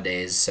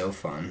nowadays is so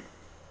fun.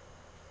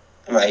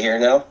 Am I here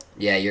now?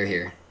 Yeah, you're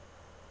here.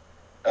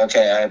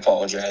 Okay, I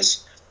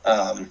apologize.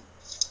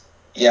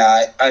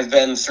 Yeah, I've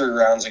been through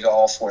rounds of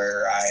golf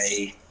where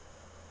I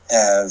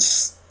have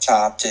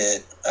topped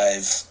it.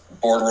 I've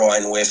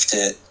borderline whiffed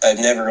it. I've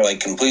never like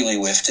completely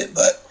whiffed it,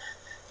 but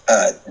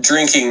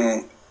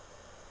drinking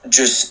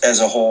just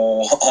as a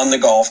whole on the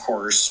golf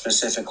course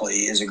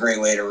specifically is a great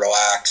way to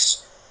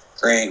relax.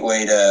 Great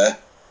way to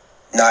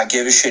not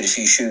give a shit if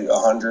you shoot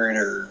 100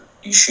 or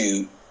you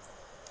shoot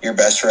your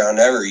best round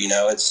ever. You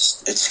know,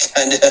 it's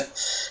kind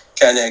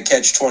of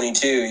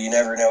catch-22. You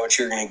never know what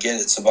you're going to get.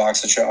 It's a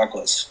box of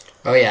chocolates.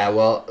 Oh, yeah.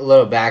 Well, a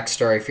little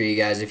backstory for you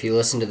guys. If you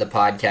listen to the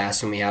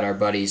podcast when we had our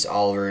buddies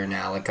Oliver and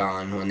Alec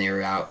on when they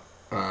were out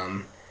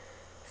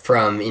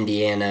from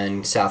Indiana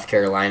and South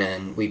Carolina,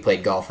 and we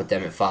played golf with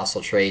them at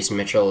Fossil Trace,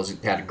 Mitchell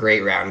had a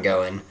great round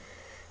going.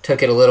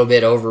 Took it a little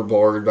bit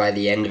overboard by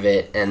the end of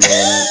it, and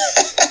then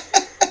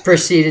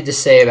proceeded to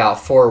say about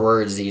 4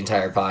 words the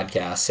entire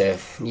podcast. So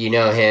if you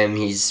know him,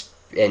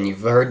 and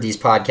you've heard these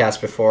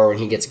podcasts before, when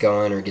he gets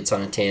going or gets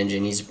on a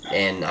tangent,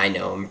 and I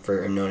know him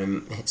I've known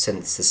him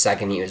since the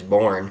second he was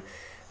born.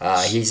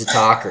 He's a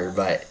talker,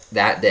 but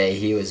that day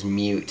he was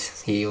mute.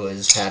 He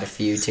had a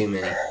few too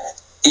many.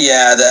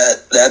 Yeah,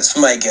 that's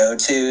my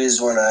go-to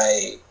is when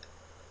I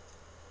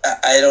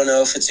don't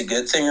know if it's a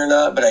good thing or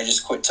not, but I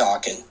just quit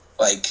talking.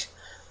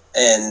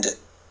 And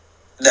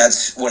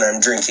that's when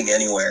I'm drinking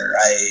anywhere.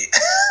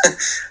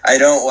 I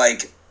don't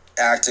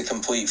act a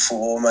complete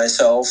fool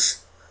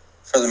myself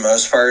for the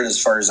most part,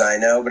 as far as I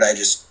know, but I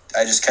just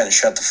kind of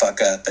shut the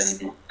fuck up,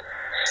 and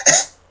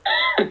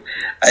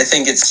I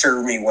think it's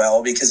served me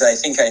well because I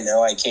think I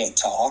know I can't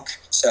talk,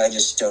 so I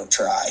just don't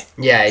try.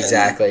 Yeah,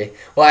 exactly.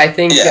 Well, I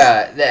think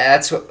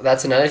that's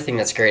another thing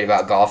that's great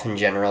about golf in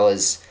general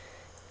is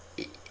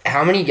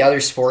how many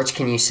other sports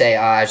can you say,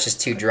 I was just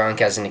too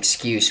drunk as an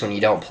excuse when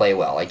you don't play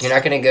well? Like, you're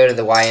not going to go to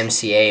the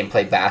YMCA and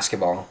play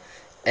basketball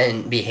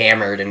and be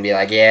hammered and be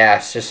like, yeah,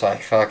 it's just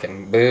like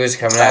fucking booze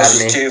coming out of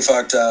me. I was too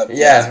fucked up.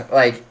 Yeah,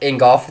 like in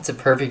golf, it's a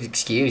perfect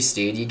excuse,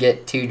 dude. You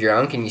get too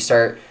drunk and you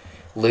start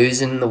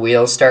losing, the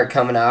wheels start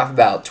coming off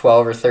about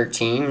 12 or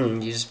 13,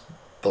 and you just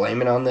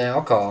blame it on the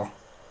alcohol.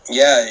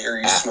 Yeah, or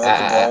you smoke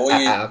a bowl.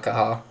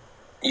 Alcohol.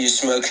 You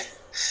smoke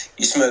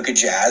a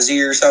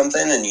Jazzy or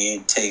something, and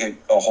you take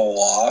a hole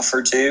off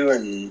or two,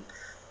 and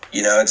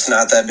you know it's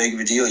not that big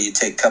of a deal. You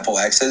take a couple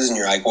X's, and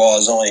you're like, well, I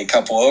was only a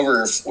couple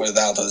over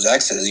without those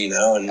X's, you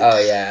know. And oh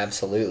yeah,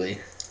 absolutely.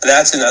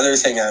 That's another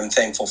thing I'm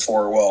thankful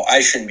for. Well,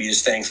 I shouldn't be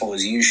as thankful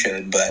as you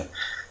should, but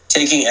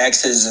taking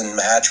X's in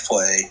match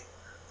play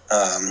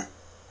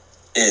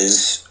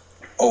is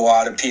a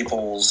lot of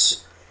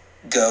people's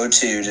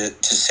go-to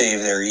to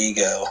save their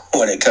ego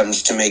when it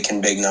comes to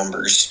making big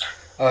numbers.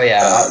 Oh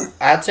yeah,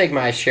 I'll take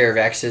my share of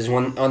X's.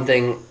 One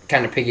thing,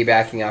 kind of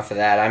piggybacking off of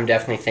that, I'm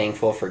definitely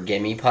thankful for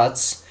gimme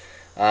putts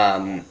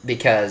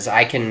because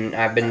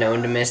I've been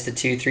known to miss the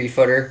 2-3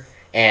 footer,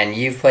 and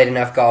you've played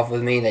enough golf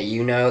with me that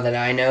you know that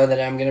I know that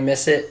I'm gonna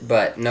miss it.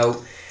 But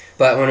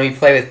when we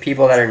play with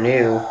people that are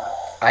new,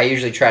 I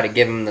usually try to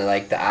give them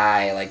the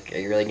eye, like, are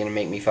you really gonna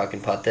make me fucking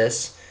putt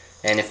this?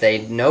 And if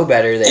they know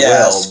better, they will.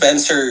 Yeah,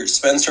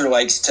 Spencer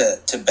likes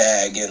to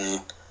bag,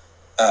 and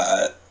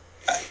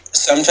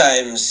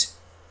sometimes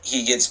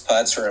he gets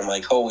putts where I'm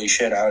like, holy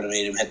shit, I would have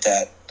made him hit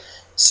that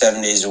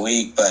 7 days a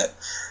week. But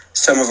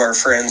some of our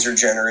friends are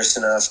generous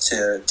enough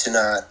to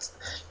not.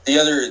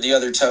 The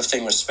other tough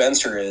thing with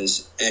Spencer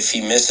is if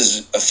he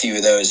misses a few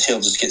of those, he'll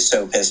just get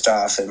so pissed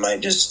off it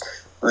might just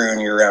ruin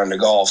your round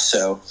of golf.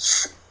 So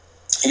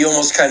you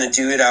almost kind of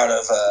do it out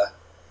of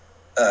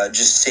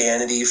just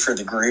sanity for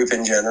the group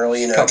in general,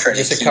 you know.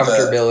 Just a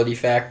comfortability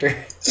factor.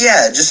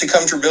 Yeah, just a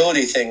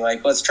comfortability thing.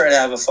 Like, let's try to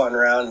have a fun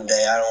round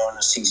today. I don't want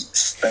to see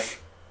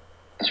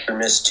Spencer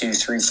missed 2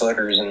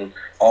 3-footers, and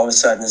all of a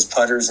sudden his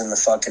putter's in the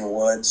fucking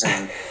woods,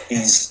 and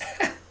he's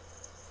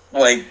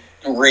like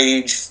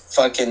rage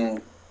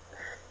fucking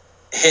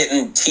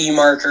hitting tee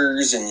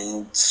markers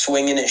and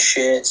swinging at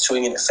shit,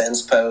 swinging at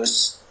fence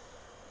posts,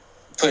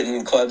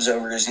 putting clubs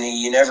over his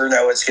knee. You never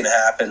know what's going to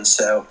happen.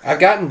 So I've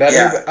gotten better.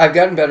 Yeah. I've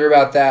gotten better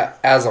about that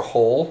as a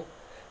whole,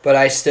 but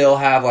I still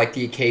have like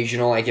the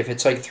occasional, like if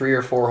it's like 3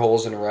 or 4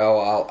 holes in a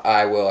row,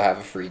 I will have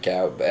a freak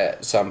out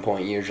at some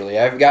point. Usually,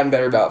 I've gotten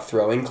better about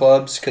throwing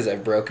clubs because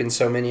I've broken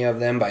so many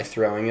of them by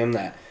throwing them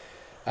that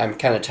I'm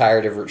kind of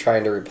tired of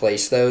trying to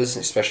replace those,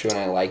 especially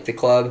when I like the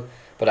club.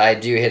 But I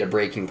do hit a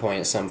breaking point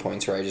at some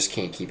points where I just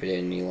can't keep it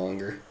in any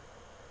longer.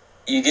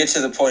 You get to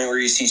the point where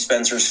you see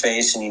Spencer's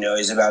face and you know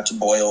he's about to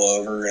boil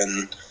over,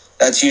 and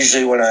that's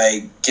usually when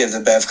I give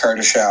the Bev card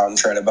a shout and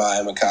try to buy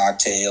him a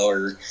cocktail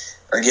or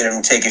get him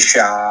to take a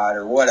shot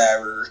or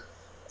whatever.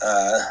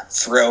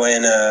 Throw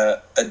in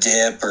a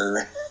dip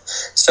or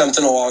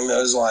something along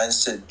those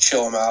lines to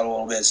chill him out a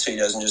little bit so he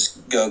doesn't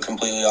just go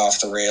completely off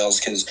the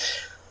rails. Because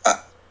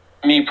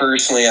me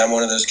personally, I'm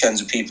one of those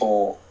kinds of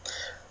people.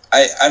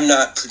 I'm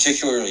not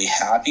particularly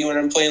happy when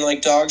I'm playing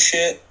like dog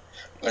shit,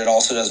 but it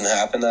also doesn't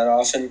happen that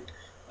often.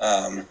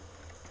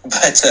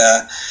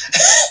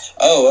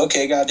 Oh,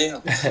 okay,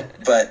 goddamn.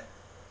 But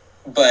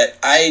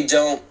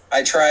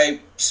I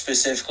try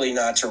specifically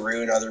not to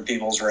ruin other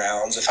people's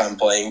rounds if I'm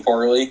playing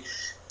poorly.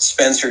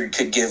 Spencer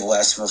could give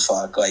less of a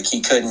fuck. Like,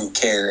 he couldn't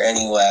care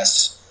any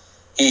less.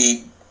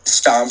 He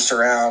stomps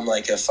around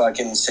like a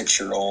fucking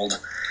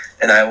 6-year-old,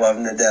 and I love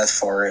him to death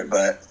for it,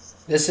 but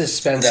This is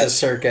Spencer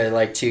circa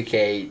like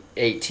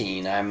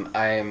 2K18.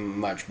 I'm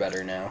much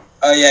better now.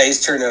 oh yeah,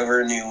 he's turned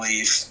over a new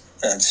leaf.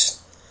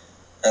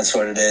 That's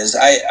what it is.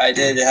 I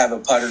did have a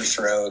putter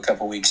throw a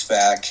couple weeks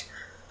back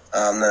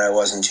that I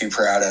wasn't too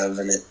proud of,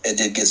 and it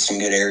did get some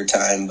good air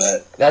time.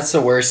 But That's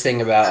the worst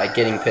thing about like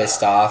getting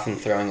pissed off and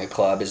throwing a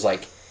club is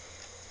like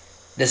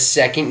the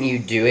second you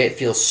do it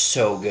feels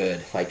so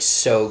good, like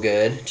so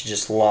good to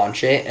just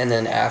launch it, and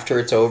then after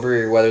it's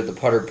over, whether the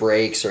putter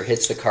breaks or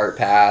hits the cart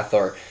path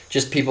or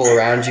just people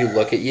around you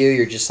look at you,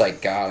 you're just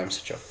like, God, I'm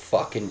such a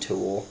fucking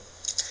tool.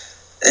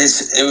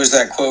 it was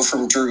that quote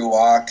from Drew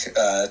Lock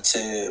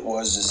to what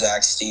was it,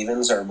 Zach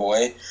Stevens, our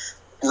boy.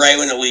 Right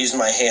when it leaves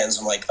my hands,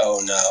 I'm like, oh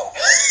no.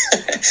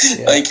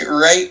 Yeah. Like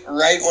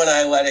right when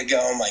I let it go,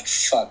 I'm like,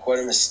 fuck, what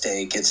a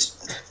mistake.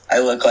 I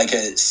look like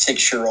a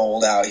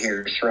 6-year-old out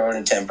here throwing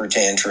a temper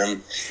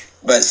tantrum.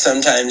 But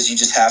sometimes you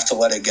just have to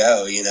let it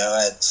go, you know.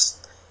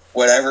 It's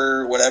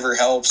whatever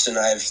helps, and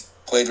I've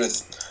played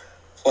with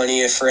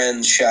plenty of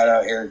friends. Shout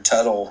out Eric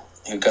Tuttle,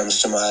 who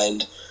comes to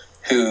mind,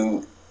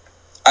 who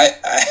I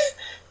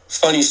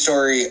funny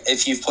story,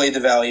 if you've played the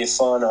Valley of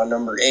Fun on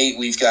number 8,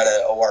 we've got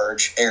a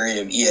large area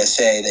of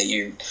ESA that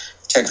you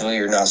technically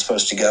are not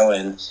supposed to go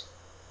in,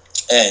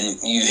 and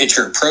you hit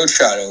your approach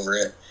shot over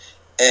it.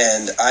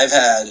 And I've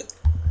had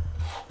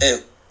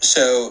it,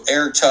 so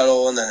Eric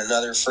Tuttle and then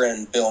another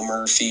friend, Bill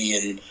Murphy,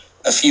 and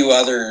a few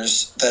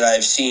others that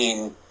I've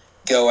seen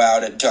go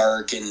out at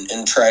dark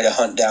and try to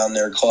hunt down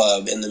their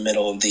club in the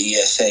middle of the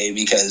ESA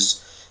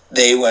because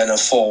they went a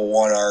full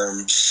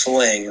one-arm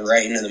sling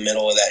right into the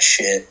middle of that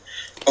shit.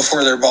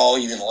 Before their ball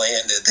even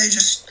landed, they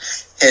just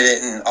hit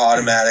it in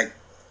automatic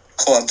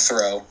club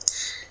throw.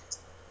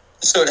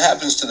 So it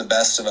happens to the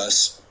best of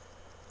us.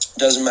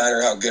 Doesn't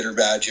matter how good or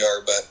bad you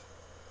are, but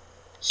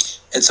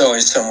it's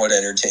always somewhat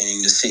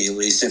entertaining to see, at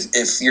least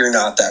if you're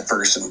not that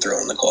person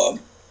throwing the club.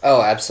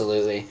 Oh,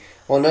 absolutely.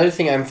 Well, another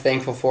thing I'm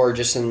thankful for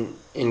just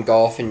in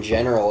golf in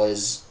general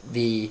is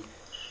the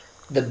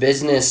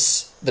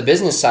business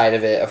side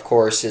of it, of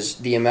course, is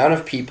the amount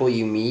of people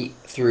you meet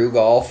through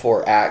golf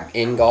or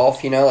in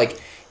golf, you know, like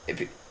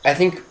I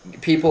think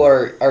people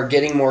are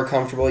getting more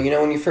comfortable. You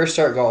know, when you first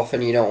start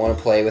golfing, you don't want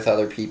to play with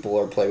other people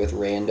or play with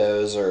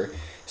randos, or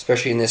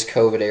especially in this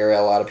COVID era,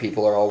 a lot of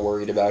people are all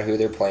worried about who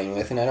they're playing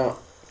with, and I don't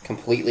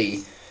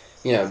completely,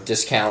 you know,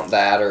 discount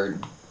that or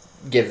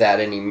give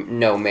that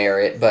no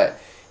merit, but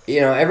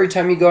you know, every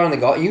time you go on the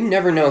golf, you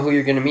never know who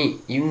you're going to meet.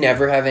 You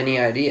never have any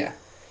idea.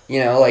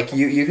 You know, like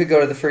you could go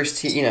to the first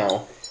tee, you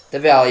know, the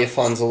Valley of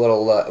Fun's a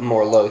little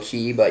more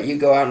low-key, but you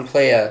go out and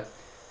play a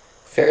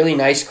fairly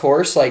nice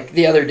course. Like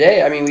the other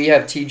day, I mean, we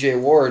have TJ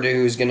Ward,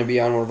 who's going to be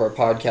on one of our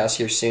podcasts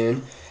here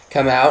soon,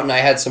 come out, and I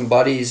had some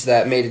buddies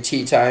that made a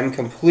tee time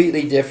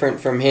completely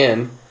different from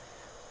him.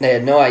 They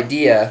had no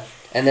idea,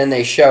 and then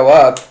they show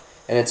up,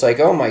 and it's like,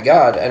 oh my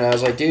God. And I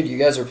was like, dude, you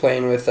guys are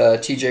playing with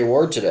TJ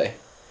Ward today.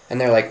 And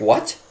they're like,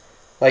 what?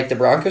 Like the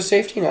Broncos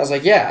safety? And I was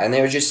like, yeah. And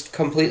they were just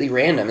completely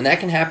random. And that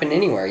can happen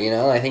anywhere, you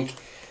know. I think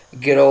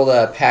good old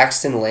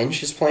Paxton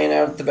Lynch is playing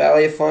out at the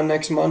Valley of Fun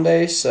next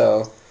Monday.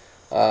 So,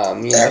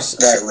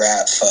 that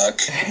rat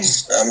fuck.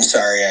 I'm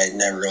sorry, I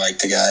never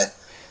liked the guy.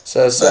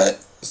 So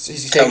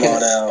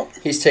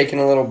he's taking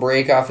a little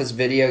break off his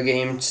video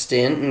game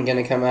stint and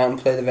going to come out and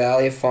play the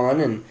Valley of Fun.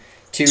 And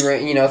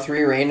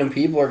 3 random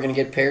people are going to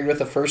get paired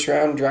with a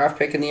first-round draft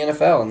pick in the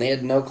NFL, and they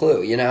had no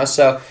clue, you know.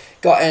 So,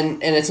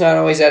 and it's not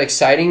always that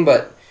exciting,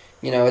 but,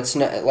 you know, it's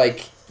not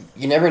like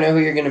you never know who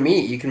you're going to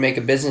meet. You can make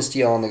a business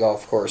deal on the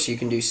golf course. You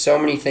can do so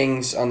many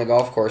things on the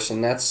golf course,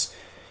 and that's,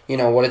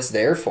 what it's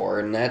there for,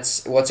 and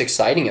that's what's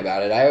exciting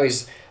about it.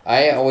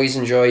 I always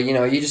enjoy,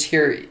 you just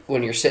hear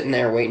when you're sitting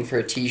there waiting for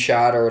a tee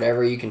shot or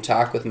whatever, you can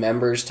talk with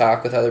members,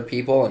 talk with other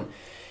people,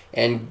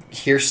 and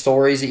hear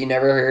stories that you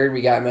never heard.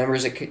 We got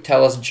members that could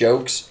tell us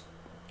jokes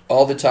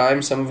all the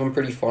time, some of them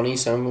pretty funny,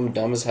 some of them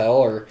dumb as hell,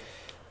 or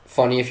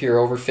funny if you're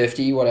over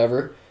 50,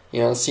 whatever.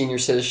 Senior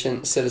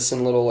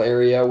citizen little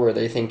area where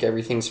they think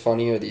everything's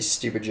funny or these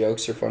stupid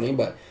jokes are funny,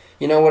 but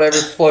whatever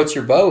floats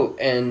your boat,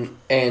 and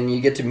you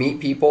get to meet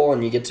people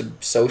and you get to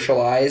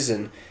socialize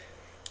and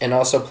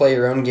also play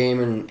your own game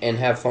and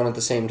have fun at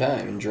the same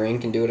time and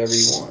drink and do whatever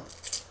you want.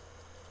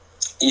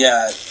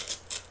 Yeah,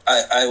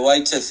 I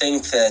like to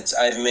think that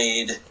I've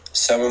made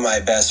some of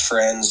my best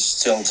friends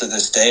still to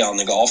this day on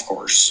the golf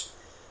course,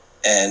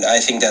 and I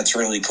think that's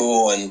really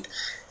cool. And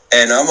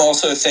I'm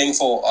also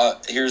thankful,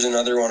 here's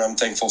another one I'm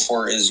thankful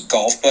for, is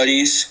golf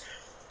buddies,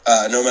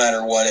 no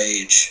matter what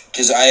age.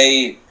 Because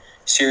I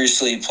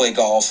seriously play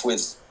golf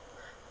with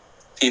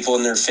people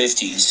in their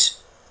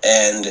 50s,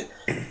 and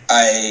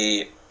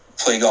I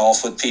play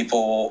golf with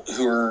people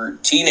who are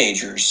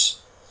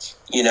teenagers.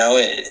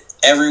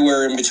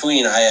 Everywhere in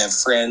between, I have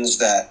friends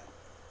that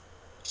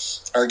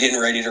are getting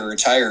ready to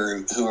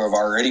retire who have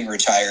already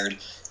retired,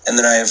 and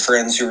then I have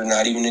friends who are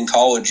not even in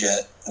college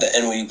yet,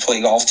 and we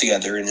play golf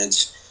together, and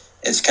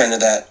it's kind of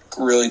that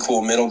really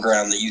cool middle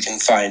ground that you can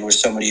find with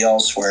somebody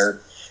else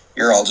where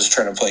you're all just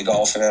trying to play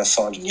golf and have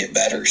fun and get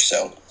better.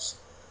 So.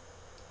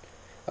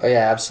 Oh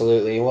yeah,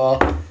 absolutely.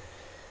 Well,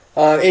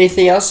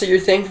 anything else that you're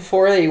thankful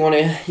for that you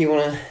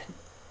wanna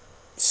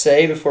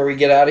say before we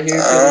get out of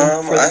here?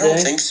 I don't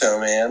think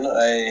so, man.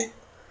 I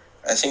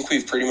think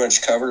we've pretty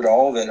much covered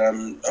all of it.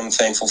 I'm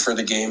thankful for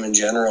the game in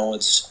general.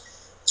 It's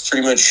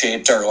pretty much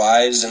shaped our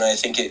lives, and I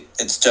think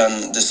it's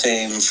done the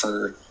same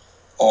for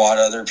a lot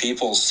of other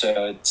people.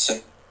 So it's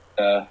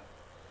a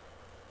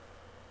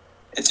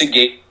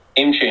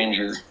game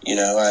changer.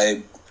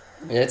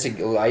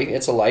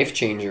 It's a life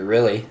changer,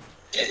 really.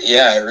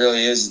 Yeah, it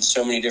really is in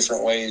so many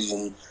different ways,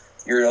 and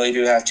you really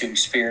do have to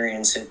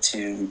experience it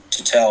to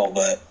tell.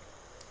 But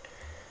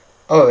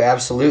oh,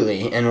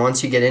 absolutely. And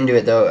once you get into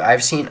it, though,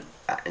 I've seen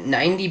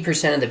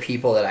 90% of the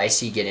people that I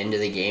see get into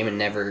the game and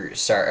never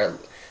start.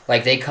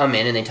 Like, they come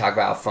in and they talk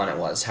about how fun it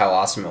was, how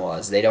awesome it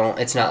was.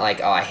 It's not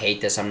like, oh, I hate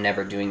this, I'm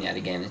never doing that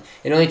again.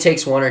 It only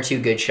takes one or two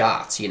good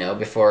shots,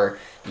 before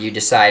you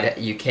decide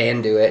you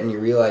can do it and you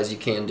realize you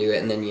can do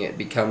it, and then it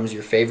becomes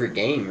your favorite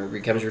game or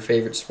becomes your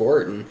favorite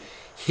sport. And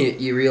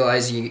you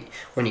realize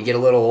when you get a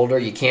little older,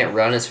 you can't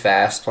run as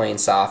fast playing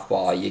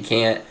softball. You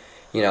can't,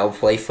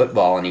 play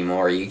football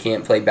anymore. You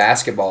can't play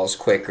basketball as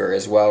quick or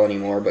as well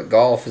anymore. But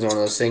golf is one of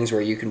those things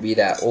where you can be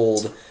that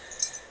old,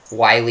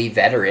 wily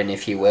veteran,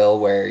 if you will,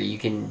 where you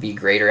can be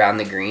great around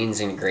the greens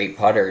and a great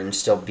putter and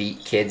still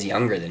beat kids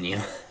younger than you,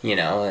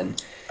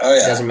 and oh,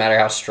 yeah. It doesn't matter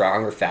how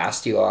strong or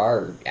fast you are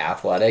or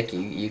athletic,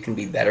 you can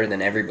be better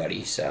than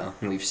everybody. So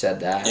we've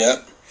said that.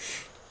 Yep.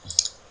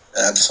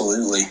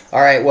 Absolutely.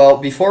 All right, well,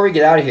 before we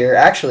get out of here,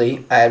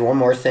 actually, I had one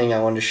more thing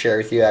I wanted to share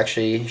with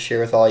you, share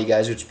with all you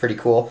guys, which is pretty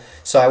cool.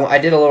 So I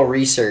did a little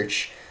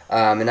research,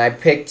 and I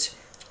picked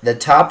the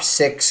top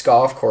 6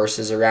 golf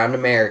courses around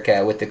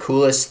America with the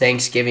coolest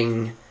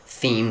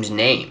Thanksgiving-themed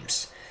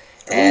names.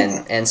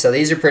 And so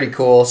these are pretty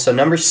cool. So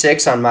number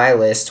 6 on my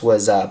list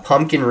was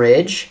Pumpkin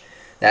Ridge.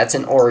 That's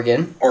in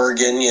Oregon.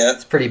 Oregon, yeah.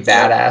 It's a pretty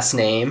badass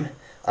name.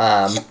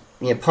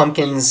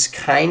 Pumpkin's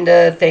kind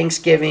of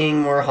Thanksgiving,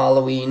 more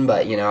Halloween,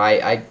 but,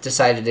 I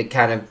decided to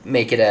kind of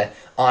make it a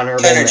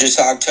honorable... Kind of just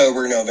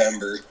October,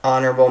 November.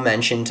 Honorable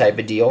mention type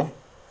of deal.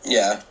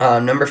 Yeah.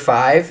 Number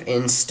 5,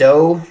 in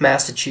Stowe,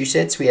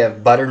 Massachusetts, we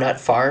have Butternut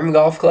Farm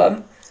Golf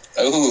Club.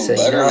 Oh, so,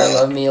 butternut. I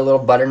love me a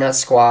little butternut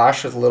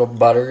squash with a little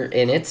butter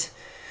in it.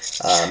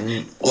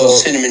 Little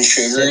cinnamon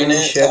sugar in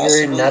it.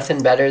 Sugar,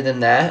 nothing better than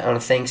that on a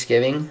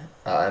Thanksgiving.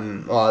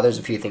 Well, there's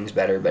a few things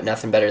better, but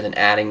nothing better than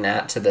adding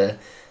that to the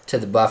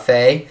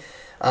buffet.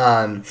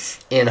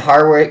 In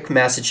Harwick,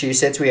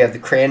 Massachusetts, we have the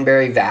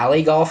Cranberry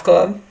Valley Golf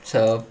Club.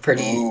 So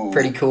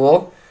pretty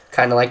cool.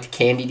 Kind of like the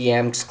Candied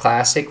Yams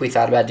Classic. We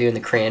thought about doing the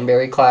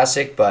Cranberry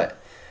Classic, but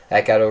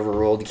that got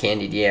overruled. The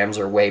Candied Yams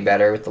are way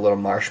better with the little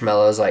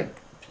marshmallows. Like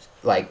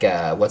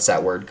what's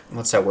that word?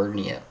 What's that word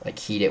when you like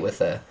heat it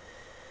with a?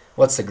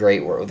 What's the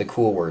great word? The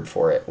cool word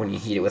for it when you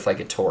heat it with like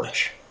a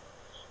torch.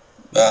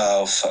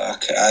 Oh,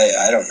 fuck.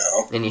 I don't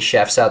know. Any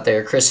chefs out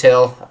there? Chris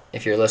Hill,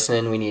 if you're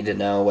listening, we need to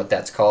know what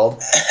that's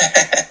called.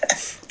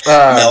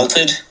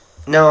 Melted?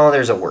 No,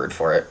 there's a word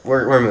for it.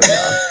 We're moving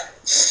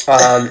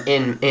on.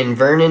 In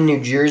Vernon,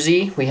 New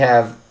Jersey, we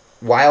have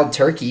Wild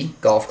Turkey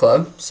Golf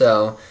Club.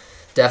 So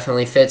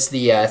definitely fits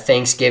the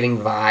Thanksgiving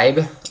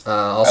vibe.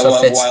 Also I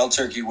love fits, Wild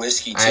Turkey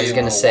whiskey, too. I was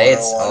going to say,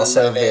 it's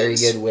also very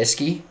good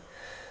whiskey.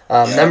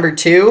 Yeah. Number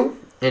 2,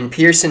 in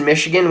Pearson,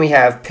 Michigan, we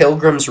have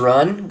Pilgrim's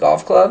Run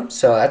Golf Club.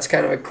 So that's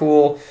kind of a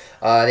cool...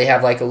 they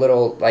have like a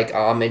little like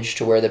homage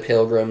to where the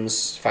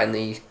Pilgrims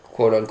finally,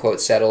 quote unquote,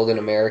 settled in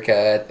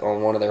America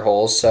on one of their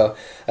holes. So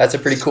that's a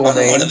pretty cool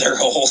name. One of their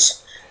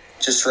holes.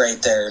 just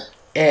right there.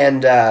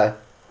 And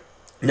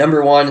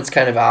number one, it's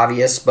kind of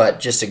obvious, but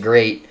just a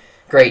great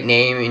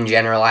name in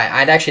general.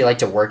 I'd actually like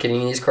to work at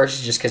any of these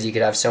courses just because you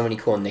could have so many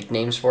cool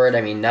nicknames for it.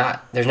 I mean,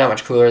 there's not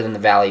much cooler than the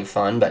Valley of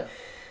Fun, but,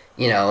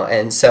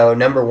 and so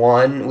number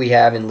one we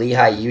have in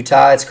Lehi,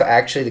 Utah. It's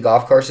actually, the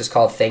golf course is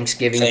called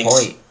Thanksgiving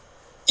Point.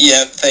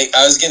 Yeah,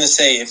 I was going to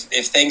say,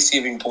 if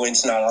Thanksgiving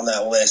Point's not on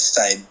that list,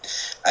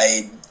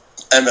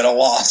 I'm at a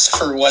loss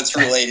for what's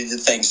related to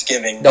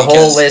Thanksgiving. The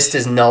whole list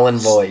is null and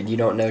void. You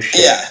don't know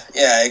shit.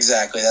 Yeah,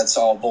 exactly. That's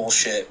all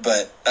bullshit.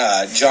 But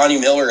Johnny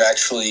Miller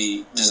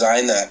actually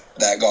designed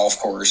that golf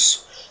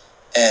course,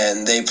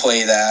 and they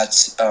play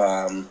that,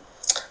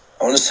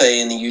 I want to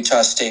say, in the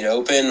Utah State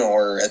Open,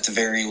 or at the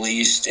very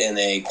least in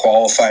a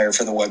qualifier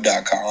for the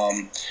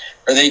Web.com.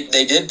 Or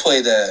they did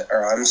play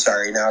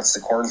now it's the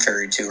Corn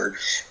Ferry Tour.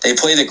 They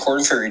play the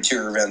Corn Ferry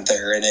Tour event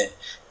there, and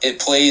it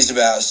plays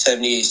about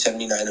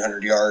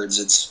 7,900 yards.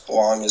 It's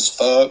long as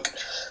fuck,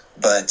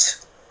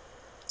 but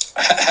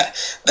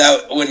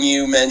that when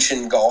you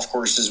mentioned golf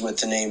courses with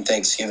the name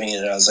Thanksgiving,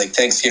 and I was like,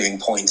 Thanksgiving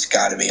Point's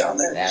got to be on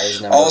there. That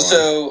is number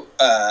also, one.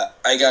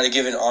 I got to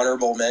give an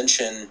honorable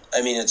mention.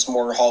 I mean, it's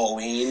more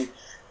Halloween,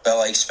 but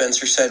like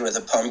Spencer said, with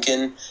a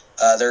pumpkin,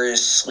 there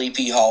is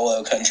Sleepy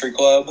Hollow Country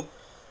Club,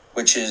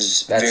 which is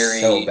so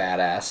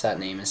badass. That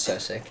name is so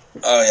sick.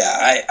 Oh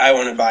yeah, I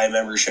want to buy a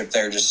membership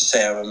there just to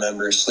say I'm a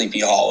member of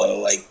Sleepy Hollow.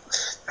 Like,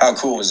 how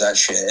cool is that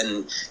shit?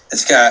 And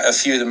it's got a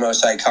few of the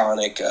most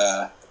iconic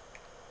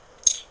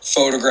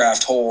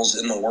photographed holes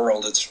in the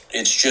world.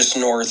 It's just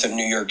north of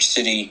New York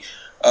City,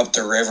 up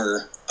the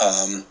river,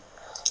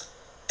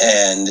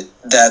 and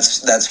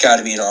that's got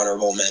to be an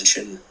honorable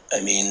mention.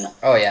 I mean,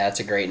 oh yeah, that's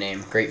a great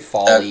name. Great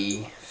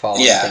fall-y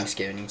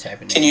Thanksgiving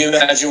type of name. Can you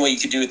imagine what you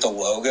could do with the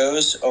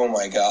logos? Oh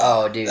my god.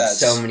 Oh dude,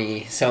 so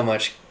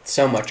much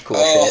cool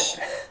shit.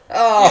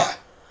 All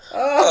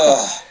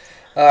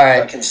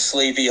right. Fucking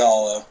Sleepy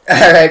Hollow.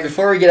 All right,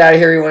 before we get out of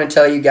here, we want to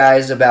tell you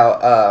guys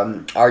about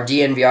our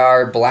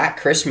DNVR Black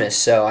Christmas.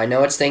 So I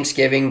know it's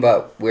Thanksgiving,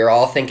 but we're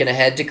all thinking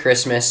ahead to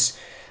Christmas.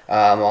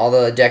 All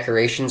the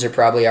decorations are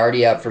probably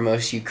already up for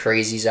most of you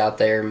crazies out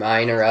there.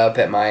 Mine are up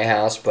at my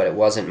house, but it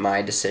wasn't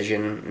my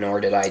decision, nor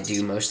did I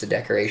do most of the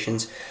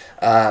decorations.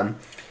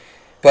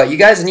 But you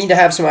guys need to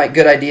have some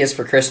good ideas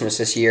for Christmas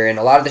this year, and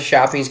a lot of the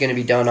shopping is going to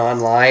be done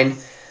online.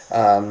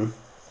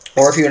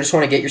 Or if you just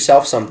want to get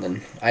yourself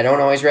something. I don't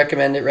always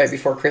recommend it right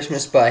before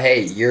Christmas, but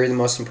hey, you're the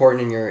most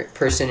important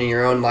person in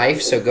your own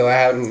life, so go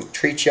out and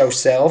treat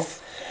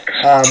yourself.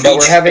 But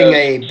we're having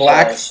a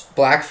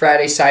Black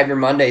Friday Cyber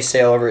Monday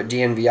sale over at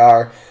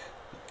DNVR.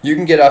 You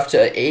can get up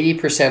to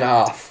 80%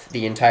 off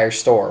the entire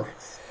store.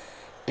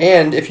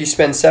 And if you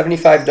spend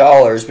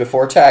 $75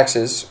 before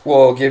taxes,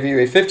 we'll give you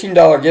a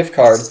 $15 gift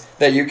card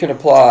that you can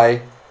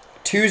apply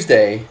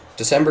Tuesday,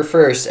 December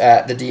 1st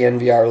at the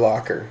DNVR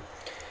locker.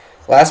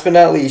 Last but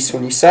not least,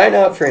 when you sign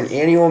up for an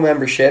annual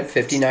membership,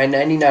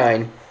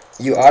 $59.99,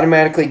 you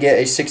automatically get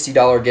a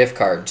 $60 gift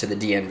card to the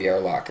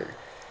DNVR locker.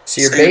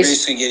 So you're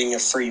basically getting a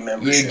free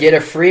membership. You get a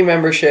free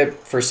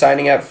membership for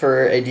signing up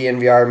for a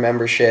DNVR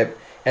membership,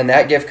 and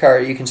that gift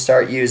card you can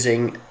start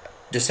using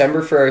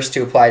December 1st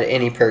to apply to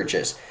any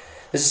purchase.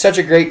 This is such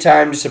a great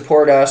time to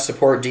support us,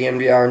 support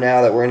DNVR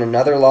now that we're in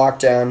another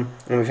lockdown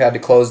and we've had to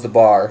close the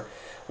bar.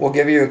 We'll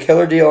give you a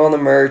killer deal on the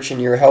merch,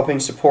 and you're helping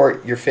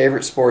support your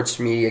favorite sports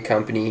media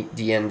company,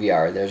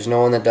 DNVR. There's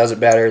no one that does it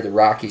better. The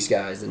Rockies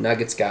guys, the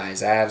Nuggets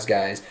guys, Avs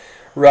guys,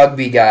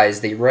 rugby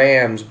guys, the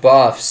Rams,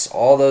 Buffs,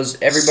 all those,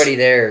 everybody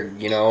there,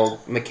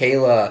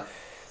 Michaela,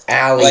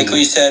 Allie. Like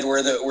we said,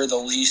 we're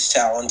the least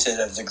talented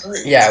of the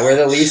group. Yeah, we're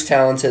the least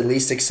talented,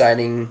 least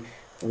exciting,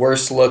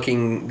 worst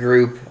looking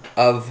group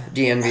of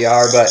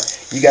DNVR,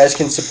 but you guys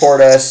can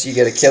support us. You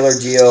get a killer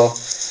deal.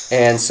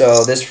 And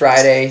so this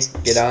Friday,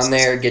 get on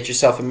there, get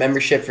yourself a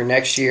membership for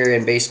next year,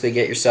 and basically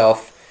get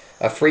yourself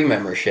a free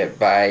membership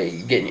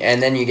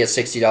and then you get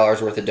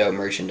 $60 worth of dope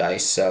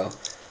merchandise. So,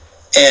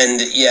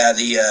 and yeah,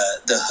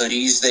 the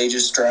hoodies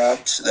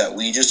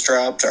we just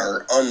dropped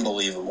are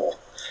unbelievable.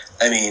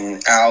 I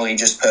mean, Allie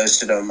just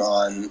posted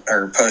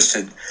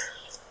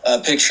a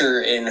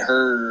picture in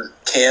her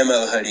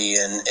camo hoodie,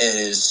 and it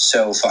is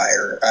so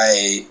fire.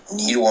 I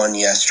need one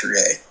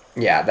yesterday.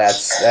 Yeah,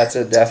 that's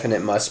a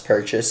definite must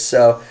purchase.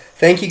 So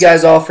thank you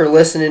guys all for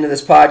listening to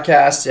this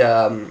podcast.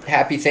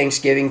 Happy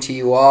Thanksgiving to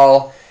you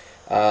all.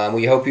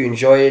 We hope you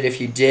enjoyed it.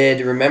 If you did,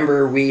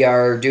 remember we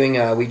are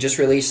doing we just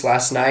released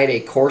last night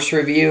a course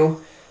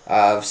review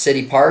of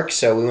City Park.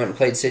 So we went and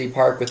played City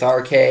Park with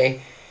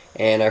RK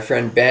and our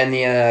friend Ben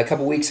a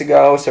couple weeks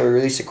ago. So we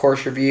released a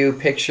course review,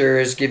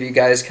 pictures, give you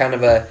guys kind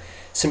of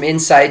some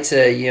insight to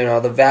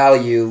the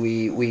value.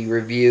 We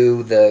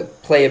review the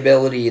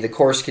playability, the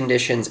course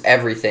conditions,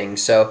 everything.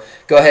 So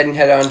go ahead and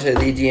head on to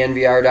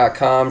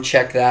thednvr.com,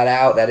 check that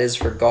out. That is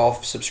for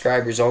golf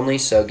subscribers only,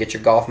 so get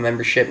your golf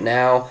membership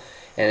now.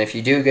 And if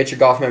you do get your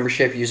golf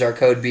membership, use our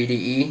code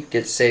BDE.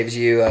 It saves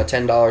you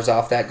 $10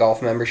 off that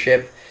golf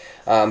membership.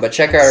 But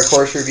check out our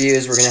course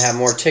reviews. We're going to have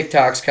more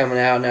TikToks coming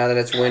out now that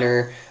it's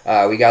winter.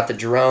 We got the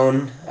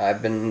drone.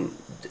 I've been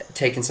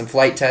taking some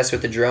flight tests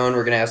with the drone.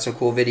 We're going to have some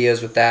cool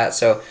videos with that.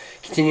 So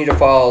continue to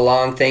follow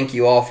along. Thank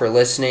you all for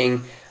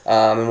listening.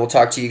 And we'll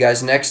talk to you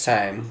guys next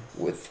time.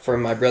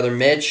 From my brother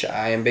Mitch,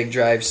 I am Big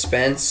Drive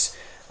Spence,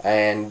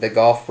 and the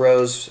Golf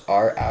Bros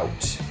are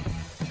out.